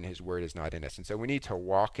liar and his word is not in us. And so we need to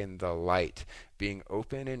walk in the light, being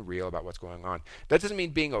open and real about what's going on. That doesn't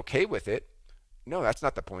mean being okay with it. No, that's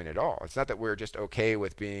not the point at all. It's not that we're just okay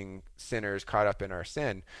with being sinners caught up in our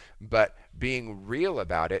sin, but being real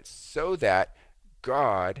about it so that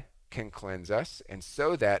God can cleanse us and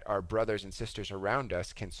so that our brothers and sisters around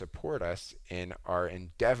us can support us in our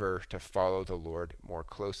endeavor to follow the Lord more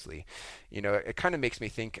closely. It kind of makes me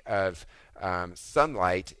think of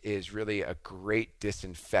sunlight is really a great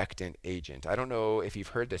disinfectant agent. I don't know if you've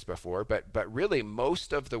heard this before, but really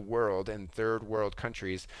most of the world in third world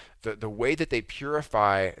countries, the way that they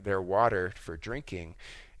purify their water for drinking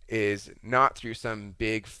is not through some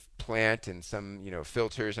big plant and some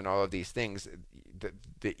filters and all of these things.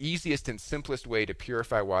 The easiest and simplest way to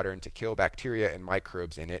purify water and to kill bacteria and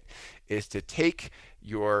microbes in it is to take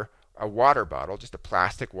a water bottle, just a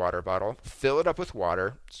plastic water bottle, fill it up with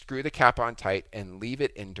water, screw the cap on tight, and leave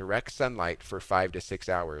it in direct sunlight for 5 to 6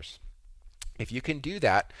 hours. If you can do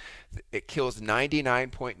that, it kills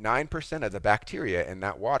 99.9% of the bacteria in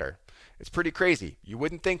that water. It's pretty crazy. You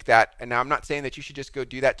wouldn't think that. And now I'm not saying that you should just go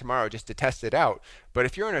do that tomorrow just to test it out. But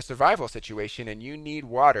if you're in a survival situation and you need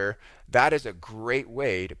water, that is a great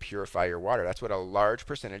way to purify your water. That's what a large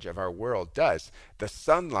percentage of our world does. The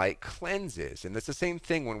sunlight cleanses. And it's the same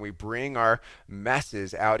thing when we bring our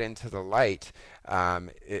messes out into the light,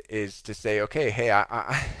 is to say, okay, hey,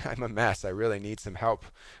 I'm a mess. I really need some help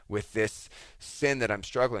with this sin that I'm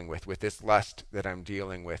struggling with this lust that I'm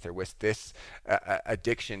dealing with, or with this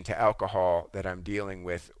addiction to alcohol that I'm dealing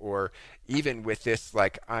with, or even with this,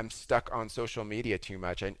 like, I'm stuck on social media too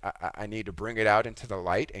much. I need to bring it out into the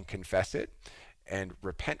light and confess it and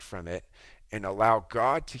repent from it and allow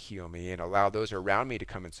God to heal me and allow those around me to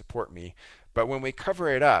come and support me. But when we cover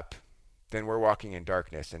it up, then we're walking in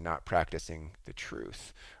darkness and not practicing the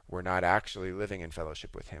truth. We're not actually living in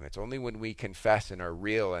fellowship with him. It's only when we confess and are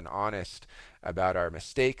real and honest about our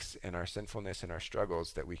mistakes and our sinfulness and our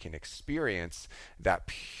struggles that we can experience that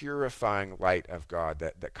purifying light of God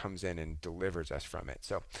that comes in and delivers us from it.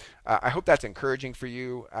 So I hope that's encouraging for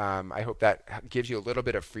you. I hope that gives you a little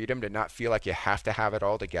bit of freedom to not feel like you have to have it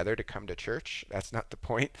all together to come to church. That's not the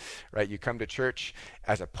point, right? You come to church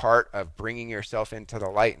as a part of bringing yourself into the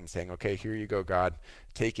light and saying, okay, here you go, God,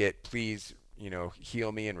 take it, please,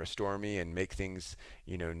 heal me and restore me and make things,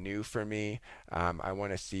 new for me. I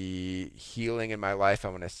want to see healing in my life. I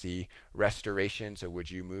want to see restoration. So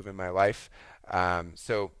would you move in my life?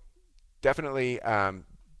 So definitely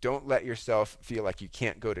don't let yourself feel like you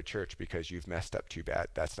can't go to church because you've messed up too bad.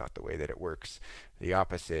 That's not the way that it works. The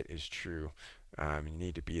opposite is true. You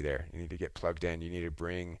need to be there. You need to get plugged in. You need to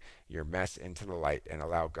bring your mess into the light and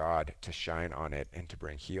allow God to shine on it and to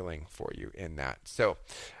bring healing for you in that. So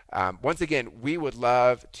once again, we would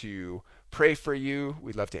love to pray for you.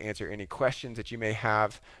 We'd love to answer any questions that you may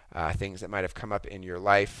have, things that might have come up in your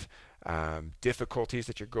life, difficulties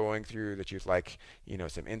that you're going through that you'd like,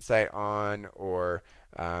 some insight on, or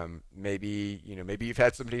maybe you've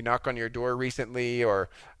had somebody knock on your door recently, or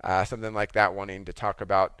something like that, wanting to talk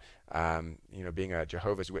about, being a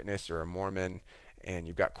Jehovah's Witness or a Mormon, and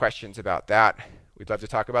you've got questions about that. We'd love to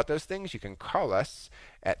talk about those things. You can call us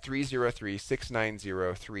at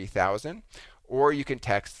 303-690-3000, or you can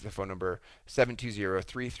text the phone number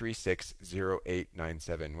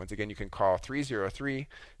 720-336-0897. Once again, you can call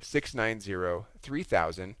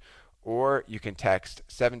 303-690-3000, or you can text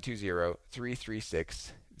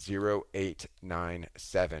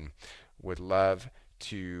 720-336-0897. Would love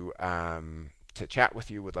to chat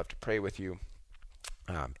with you. Would love to pray with you.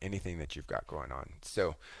 Anything that you've got going on.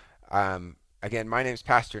 So, again, my name's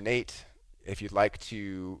Pastor Nate. If you'd like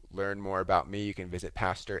to learn more about me, you can visit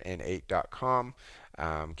pastorn8.com.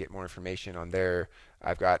 Get more information on there.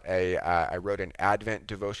 I've got I wrote an Advent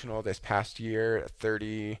devotional this past year,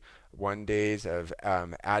 31 days of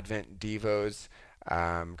Advent devos.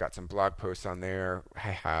 Got some blog posts on there. I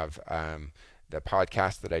have the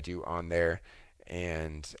podcast that I do on there,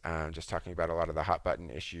 and just talking about a lot of the hot button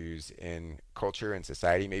issues in culture and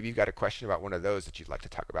society. Maybe you've got a question about one of those that you'd like to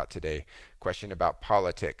talk about today. Question about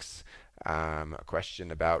politics, a question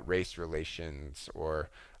about race relations, or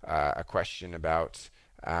a question about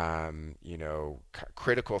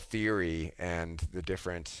critical theory and the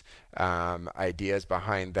different ideas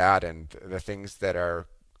behind that, and the things that our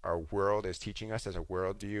world is teaching us as a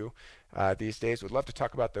worldview these days. Would love to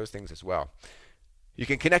talk about those things as well. You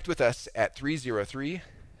can connect with us at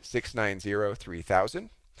 303-690-3000,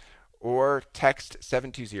 or text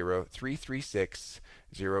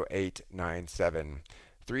 720-336-0897.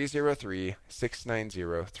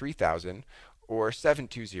 303-690-3000, or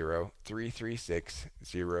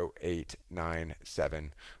 720-336-0897.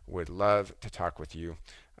 Would love to talk with you.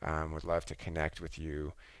 Would love to connect with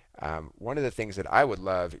you. One of the things that I would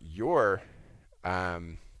love your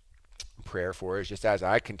prayer for is, just as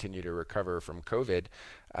I continue to recover from COVID,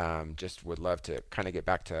 just would love to kind of get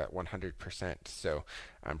back to 100%. So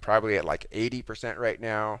I'm probably at like 80% right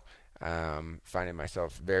now. Finding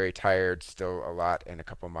myself very tired, still a lot, and a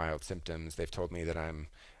couple mild symptoms. They've told me that I'm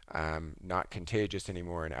not contagious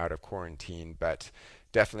anymore and out of quarantine, but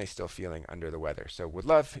definitely still feeling under the weather. So would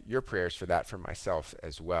love your prayers for that, for myself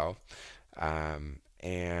as well.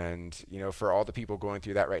 And for all the people going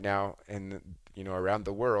through that right now, and around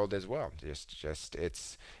the world as well. Just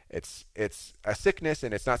it's a sickness,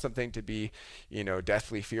 and it's not something to be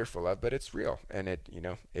deathly fearful of, but it's real, and it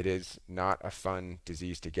is not a fun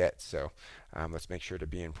disease to get. So let's make sure to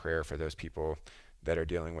be in prayer for those people that are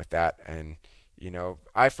dealing with that. And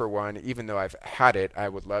I, for one, even though I've had it, I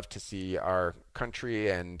would love to see our country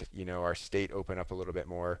and our state open up a little bit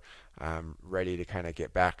more, ready to kind of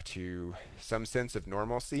get back to some sense of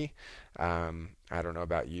normalcy. I don't know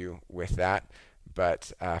about you with that,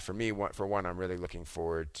 but for me, for one, I'm really looking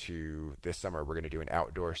forward to this summer. We're going to do an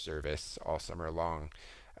outdoor service all summer long,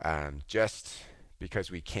 just because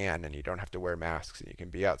we can, and you don't have to wear masks, and you can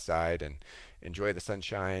be outside and enjoy the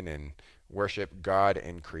sunshine and worship God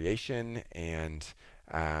in creation, and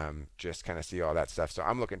just kind of see all that stuff. So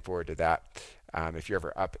I'm looking forward to that. If you're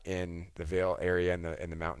ever up in the Vail area in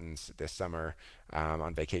the mountains this summer,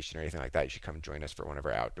 on vacation or anything like that, you should come join us for one of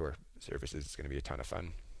our outdoor services. It's going to be a ton of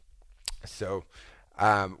fun. So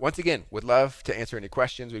once again, would love to answer any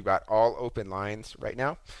questions. We've got all open lines right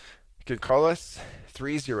now. You can call us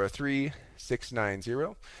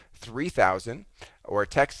 303-690-3000, or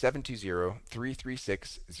text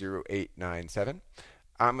 720-336-0897.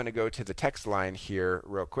 I'm going to go to the text line here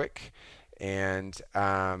real quick, and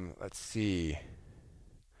let's see.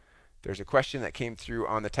 There's a question that came through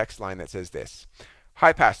on the text line that says this: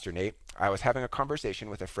 Hi, Pastor Nate. I was having a conversation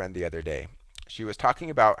with a friend the other day. She was talking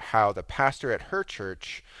about how the pastor at her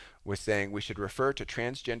church was saying we should refer to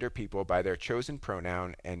transgender people by their chosen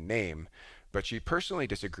pronoun and name, but she personally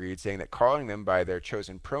disagreed, saying that calling them by their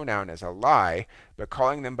chosen pronoun is a lie, but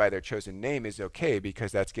calling them by their chosen name is okay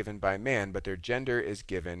because that's given by man, but their gender is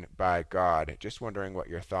given by God. Just wondering what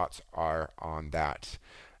your thoughts are on that.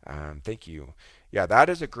 Thank you. Yeah, that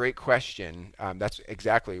is a great question. That's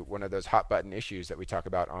exactly one of those hot button issues that we talk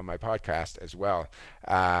about on my podcast as well.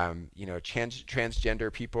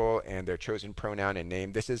 Transgender people and their chosen pronoun and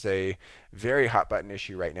name. This is a very hot button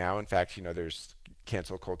issue right now. In fact, there's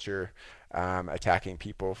cancel culture attacking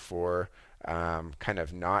people for kind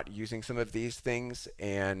of not using some of these things.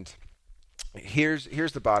 And here's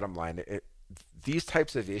the bottom line. These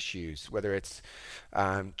types of issues, whether it's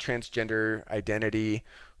transgender identity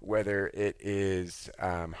whether it is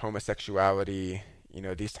homosexuality,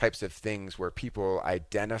 these types of things where people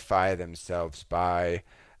identify themselves by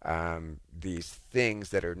these things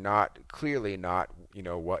that are not clearly not,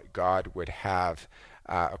 what God would have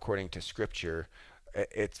according to Scripture.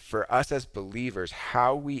 It's for us as believers,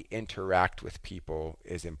 how we interact with people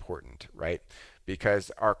is important, right?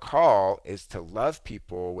 Because our call is to love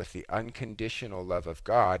people with the unconditional love of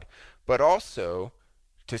God, but also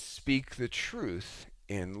to speak the truth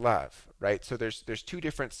in love, right? So there's two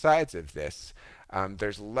different sides of this.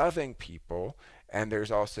 There's loving people, and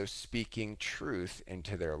there's also speaking truth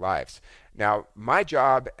into their lives. Now, my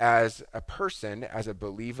job as a person, as a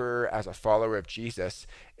believer, as a follower of Jesus,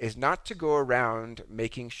 is not to go around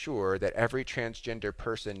making sure that every transgender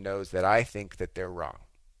person knows that I think that they're wrong.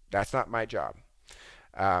 That's not my job.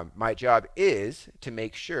 My job is to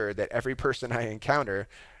make sure that every person I encounter,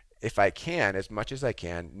 if I can, as much as I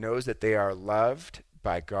can, knows that they are loved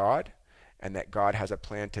by God and that God has a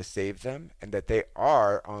plan to save them and that they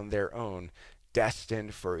are on their own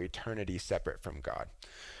destined for eternity separate from God.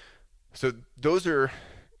 So those are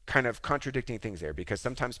kind of contradicting things there, because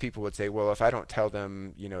sometimes people would say, well, if I don't tell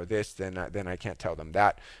them, this, then I can't tell them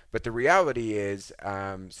that. But the reality is,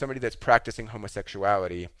 somebody that's practicing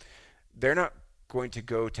homosexuality, they're not going to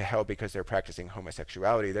go to hell because they're practicing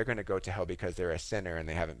homosexuality. They're going to go to hell because they're a sinner and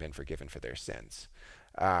they haven't been forgiven for their sins.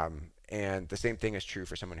 And the same thing is true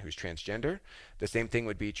for someone who's transgender. The same thing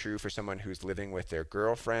would be true for someone who's living with their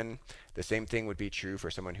girlfriend. The same thing would be true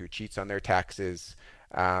for someone who cheats on their taxes.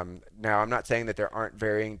 Now, I'm not saying that there aren't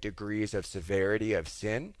varying degrees of severity of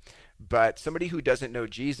sin, but somebody who doesn't know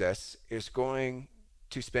Jesus is going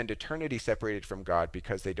to spend eternity separated from God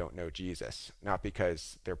because they don't know Jesus, not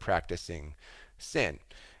because they're practicing sin.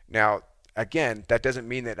 Now, again, that doesn't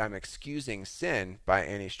mean that I'm excusing sin by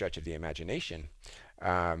any stretch of the imagination.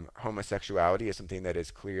 Homosexuality is something that is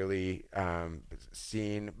clearly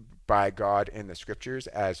seen by God in the Scriptures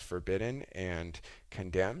as forbidden and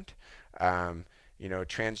condemned.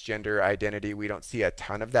 Transgender identity, we don't see a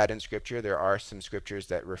ton of that in Scripture. There are some Scriptures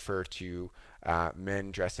that refer to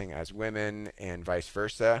men dressing as women and vice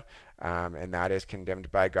versa, and that is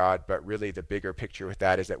condemned by God. But really the bigger picture with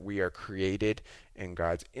that is that we are created in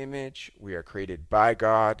God's image. We are created by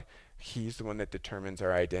God. He's the one that determines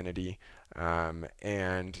our identity.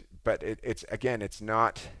 But it's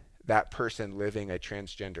not that person living a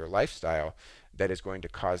transgender lifestyle that is going to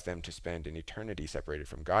cause them to spend an eternity separated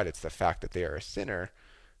from God. It's the fact that they are a sinner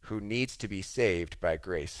who needs to be saved by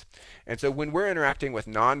grace. And so when we're interacting with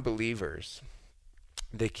non-believers,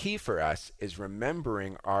 the key for us is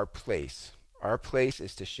remembering our place. Our place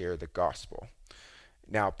is to share the gospel.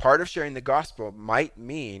 Now, part of sharing the gospel might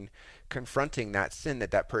mean confronting that sin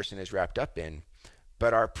that person is wrapped up in,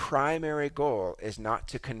 but our primary goal is not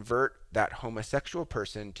to convert that homosexual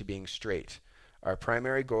person to being straight. Our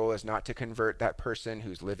primary goal is not to convert that person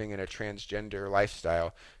who's living in a transgender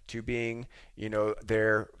lifestyle to being,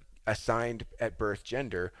 their assigned at birth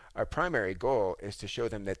gender. Our primary goal is to show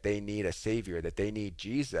them that they need a Savior, that they need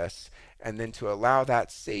Jesus, and then to allow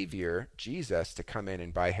that Savior, Jesus, to come in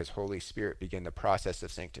and by His Holy Spirit begin the process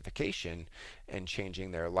of sanctification and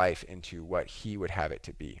changing their life into what He would have it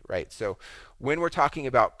to be, right? So when we're talking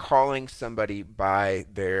about calling somebody by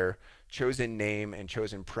their chosen name and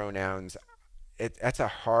chosen pronouns, that's a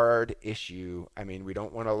hard issue. I mean, we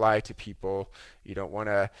don't want to lie to people. You don't want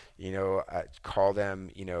to, call them,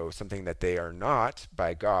 something that they are not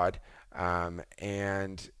by God. I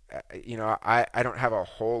don't have a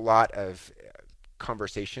whole lot of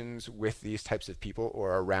conversations with these types of people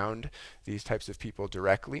or around these types of people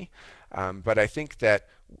directly. But I think that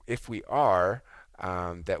if we are,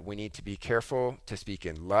 that we need to be careful to speak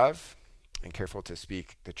in love and careful to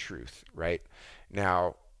speak the truth, right?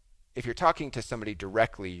 Now, if you're talking to somebody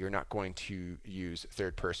directly, you're not going to use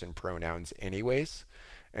third person pronouns anyways.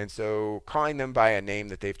 And so calling them by a name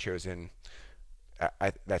that they've chosen,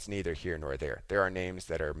 that's neither here nor there. There are names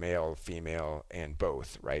that are male, female, and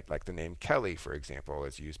both, right? Like the name Kelly, for example,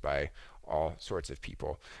 is used by all sorts of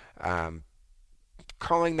people.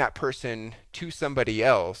 Calling that person to somebody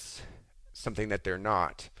else, something that they're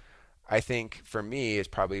not, I think for me is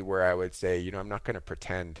probably where I would say, I'm not going to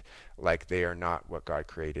pretend like they are not what God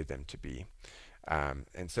created them to be.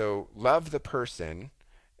 And so love the person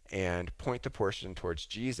and point the person towards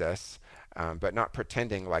Jesus, but not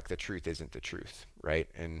pretending like the truth isn't the truth, right?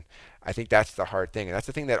 And I think that's the hard thing. And that's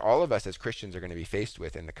the thing that all of us as Christians are going to be faced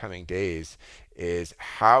with in the coming days is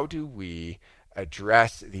how do we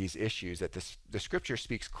address these issues that the Scripture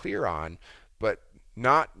speaks clear on, but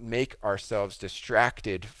not make ourselves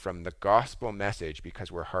distracted from the gospel message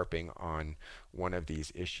because we're harping on one of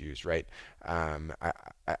these issues, right?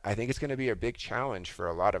 I think it's going to be a big challenge for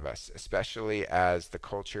a lot of us, especially as the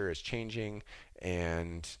culture is changing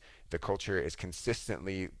and the culture is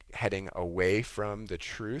consistently heading away from the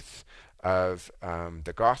truth of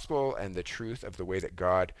the gospel and the truth of the way that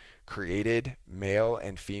God created male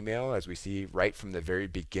and female, as we see right from the very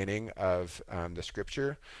beginning of the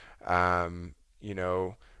scripture.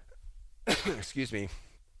 Excuse me.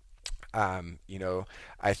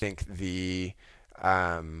 I think the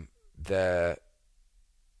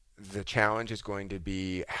challenge is going to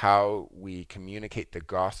be how we communicate the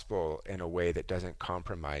gospel in a way that doesn't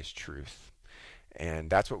compromise truth. And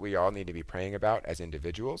that's what we all need to be praying about as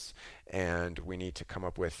individuals. And we need to come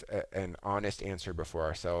up with an honest answer before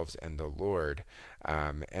ourselves and the Lord.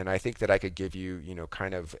 And I think that I could give you,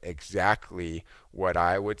 kind of exactly what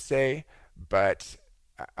I would say. But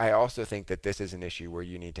I also think that this is an issue where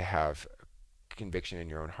you need to have conviction in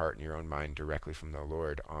your own heart and your own mind directly from the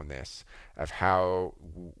Lord on this, of how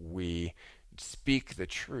we speak the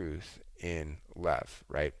truth in love,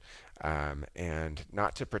 right? And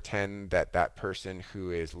not to pretend that that person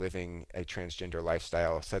who is living a transgender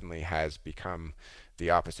lifestyle suddenly has become the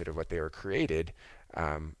opposite of what they were created,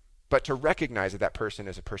 but to recognize that that person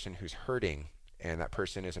is a person who's hurting, and that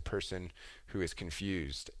person is a person who is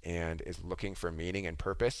confused and is looking for meaning and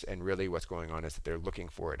purpose, and really what's going on is that they're looking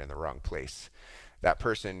for it in the wrong place. That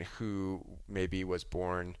person who maybe was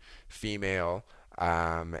born female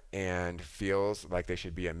and feels like they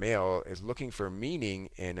should be a male is looking for meaning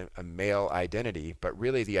in a male identity, but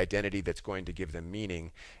really the identity that's going to give them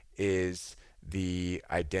meaning is the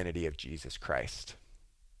identity of Jesus Christ.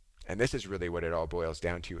 And this is really what it all boils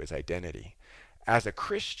down to, is identity. As a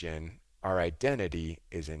Christian, our identity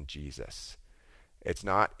is in Jesus. It's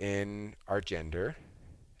not in our gender,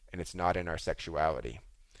 and it's not in our sexuality.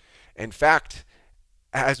 In fact,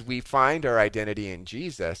 as we find our identity in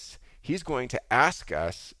Jesus, he's going to ask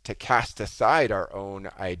us to cast aside our own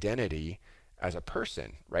identity as a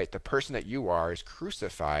person, right? The person that you are is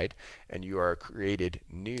crucified, and you are created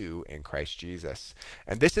new in Christ Jesus.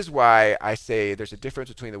 And this is why I say there's a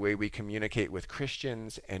difference between the way we communicate with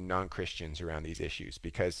Christians and non-Christians around these issues.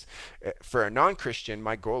 Because for a non-Christian,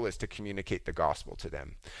 my goal is to communicate the gospel to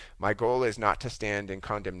them. My goal is not to stand in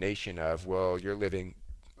condemnation of, well, you're living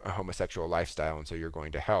a homosexual lifestyle and so you're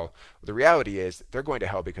going to hell. The reality is they're going to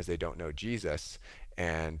hell because they don't know Jesus,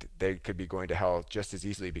 and they could be going to hell just as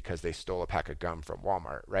easily because they stole a pack of gum from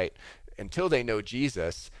Walmart, right? Until they know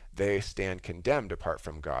Jesus, they stand condemned apart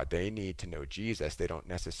from God. They need to know Jesus. They don't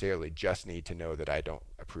necessarily just need to know that I don't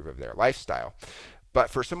approve of their lifestyle. But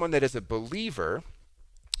for someone that is a believer,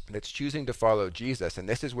 that's choosing to follow Jesus, and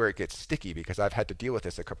this is where it gets sticky because I've had to deal with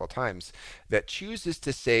this a couple times, that chooses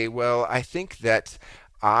to say, well, I think that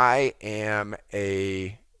I am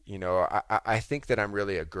I think that I'm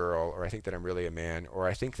really a girl, or I think that I'm really a man, or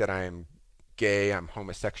I think that I'm gay, I'm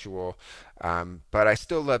homosexual, but I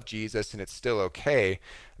still love Jesus and it's still okay.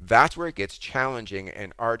 That's where it gets challenging,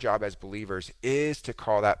 and our job as believers is to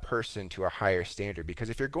call that person to a higher standard. Because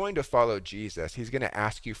if you're going to follow Jesus, he's going to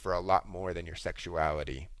ask you for a lot more than your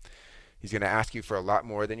sexuality. He's going to ask you for a lot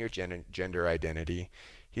more than your gender identity.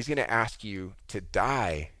 He's going to ask you to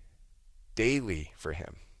die daily for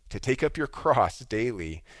him, to take up your cross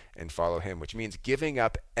daily and follow him, which means giving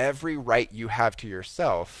up every right you have to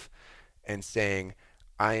yourself and saying,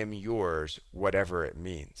 I am yours, whatever it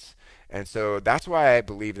means. And so that's why I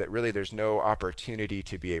believe that really there's no opportunity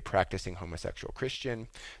to be a practicing homosexual Christian.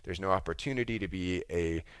 There's no opportunity to be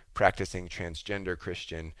a practicing transgender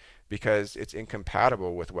Christian, because it's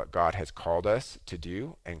incompatible with what God has called us to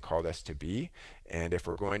do and called us to be. And if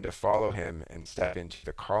we're going to follow him and step into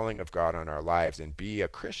the calling of God on our lives and be a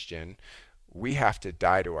Christian, we have to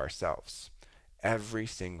die to ourselves every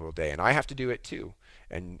single day. And I have to do it too.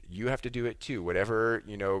 And you have to do it too. Whatever,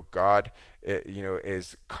 God,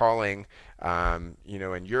 is calling,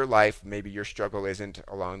 in your life, maybe your struggle isn't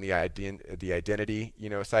along the identity,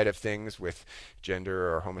 side of things with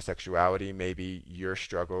gender or homosexuality. Maybe your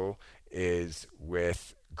struggle is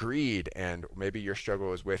with greed, and maybe your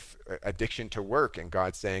struggle is with addiction to work, and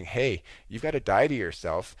God's saying, hey, you've got to die to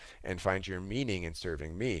yourself and find your meaning in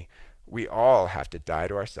serving me. We all have to die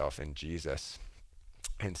to ourselves in Jesus.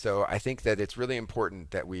 And so I think that it's really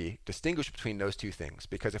important that we distinguish between those two things,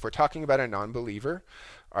 because if we're talking about a non-believer,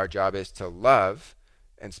 our job is to love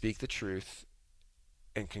and speak the truth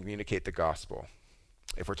and communicate the gospel.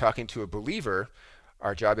 If we're talking to a believer,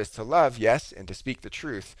 our job is to love, yes, and to speak the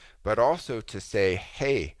truth, but also to say,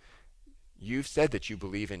 hey, you've said that you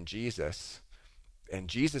believe in Jesus, And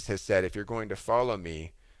Jesus has said, if you're going to follow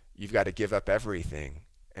me, you've got to give up everything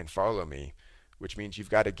and follow me, which means you've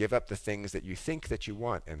got to give up the things that you think that you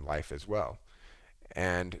want in life as well.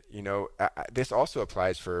 And, this also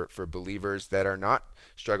applies for believers that are not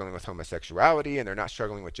struggling with homosexuality, and they're not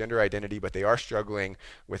struggling with gender identity, but they are struggling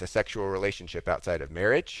with a sexual relationship outside of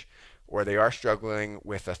marriage, or they are struggling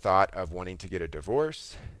with the thought of wanting to get a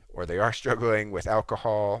divorce, or they are struggling with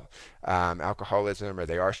alcoholism, or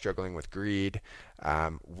they are struggling with greed.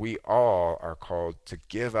 We all are called to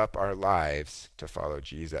give up our lives to follow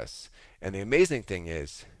Jesus. And the amazing thing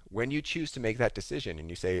is, when you choose to make that decision and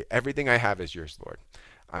you say, everything I have is yours, Lord,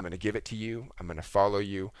 I'm going to give it to you. I'm going to follow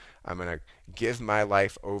you. I'm going to give my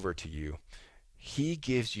life over to you. He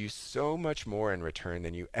gives you so much more in return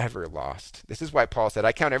than you ever lost. This is why Paul said,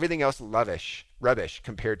 I count everything else rubbish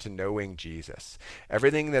compared to knowing Jesus.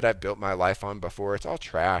 Everything that I've built my life on before, it's all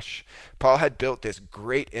trash. Paul had built this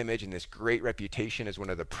great image and this great reputation as one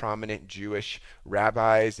of the prominent Jewish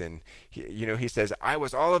rabbis. And he says, I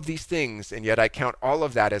was all of these things, and yet I count all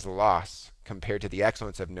of that as loss compared to the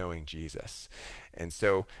excellence of knowing Jesus. And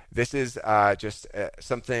so this is just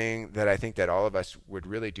something that I think that all of us would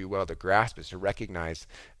really do well to grasp, is to recognize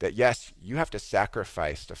that, yes, you have to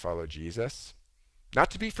sacrifice to follow Jesus, not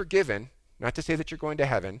to be forgiven, not to say that you're going to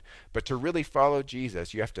heaven, but to really follow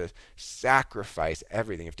Jesus. You have to sacrifice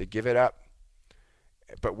everything. You have to give it up.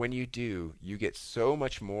 But when you do, you get so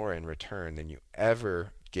much more in return than you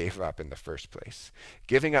ever gave up in the first place.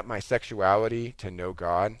 Giving up my sexuality to know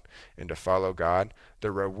God and to follow God, the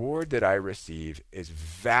reward that I receive is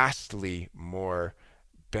vastly more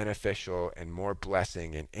beneficial and more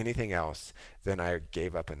blessing in anything else than I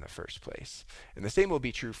gave up in the first place. And the same will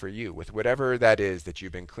be true for you with whatever that is that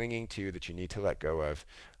you've been clinging to, that you need to let go of.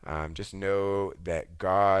 Just know that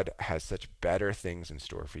God has such better things in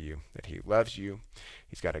store for you, that he loves you.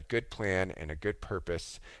 He's got a good plan and a good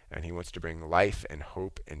purpose, and he wants to bring life and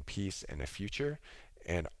hope and peace and a future.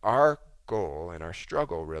 And our goal and our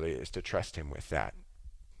struggle really is to trust him with that,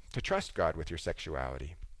 to trust God with your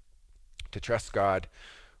sexuality, to trust God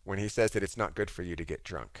when he says that it's not good for you to get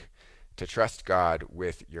drunk, to trust God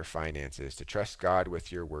with your finances, to trust God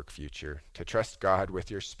with your work future, to trust God with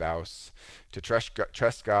your spouse, to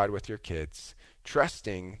trust God with your kids,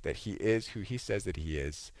 trusting that he is who he says that he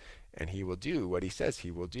is, and he will do what he says he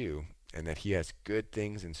will do, and that he has good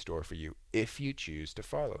things in store for you if you choose to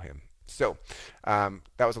follow him. So that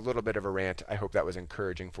was a little bit of a rant. I hope that was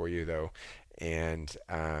encouraging for you, though. And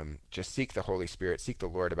just seek the Holy Spirit, seek the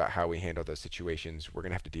Lord about how we handle those situations. We're going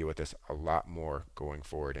to have to deal with this a lot more going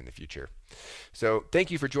forward in the future. So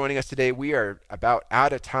thank you for joining us today. We are about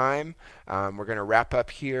out of time. We're going to wrap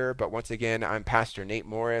up here. But once again, I'm Pastor Nate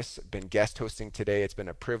Morris, been guest hosting today. It's been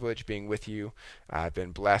a privilege being with you. I've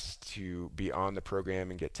been blessed to be on the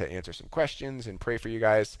program and get to answer some questions and pray for you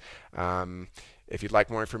guys. If you'd like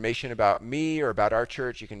more information about me or about our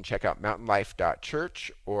church, you can check out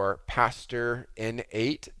mountainlife.church or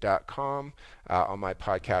pastorn8.com. All my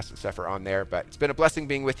podcasts and stuff are on there. But it's been a blessing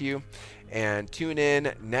being with you. And tune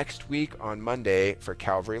in next week on Monday for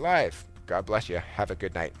Calvary Live. God bless you. Have a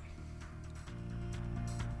good night.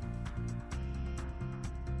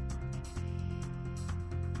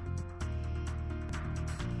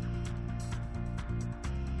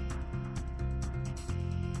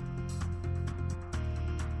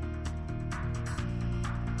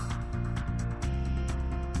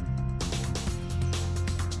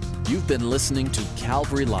 You've been listening to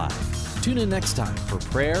Calvary Live. Tune in next time for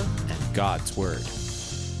prayer and God's Word.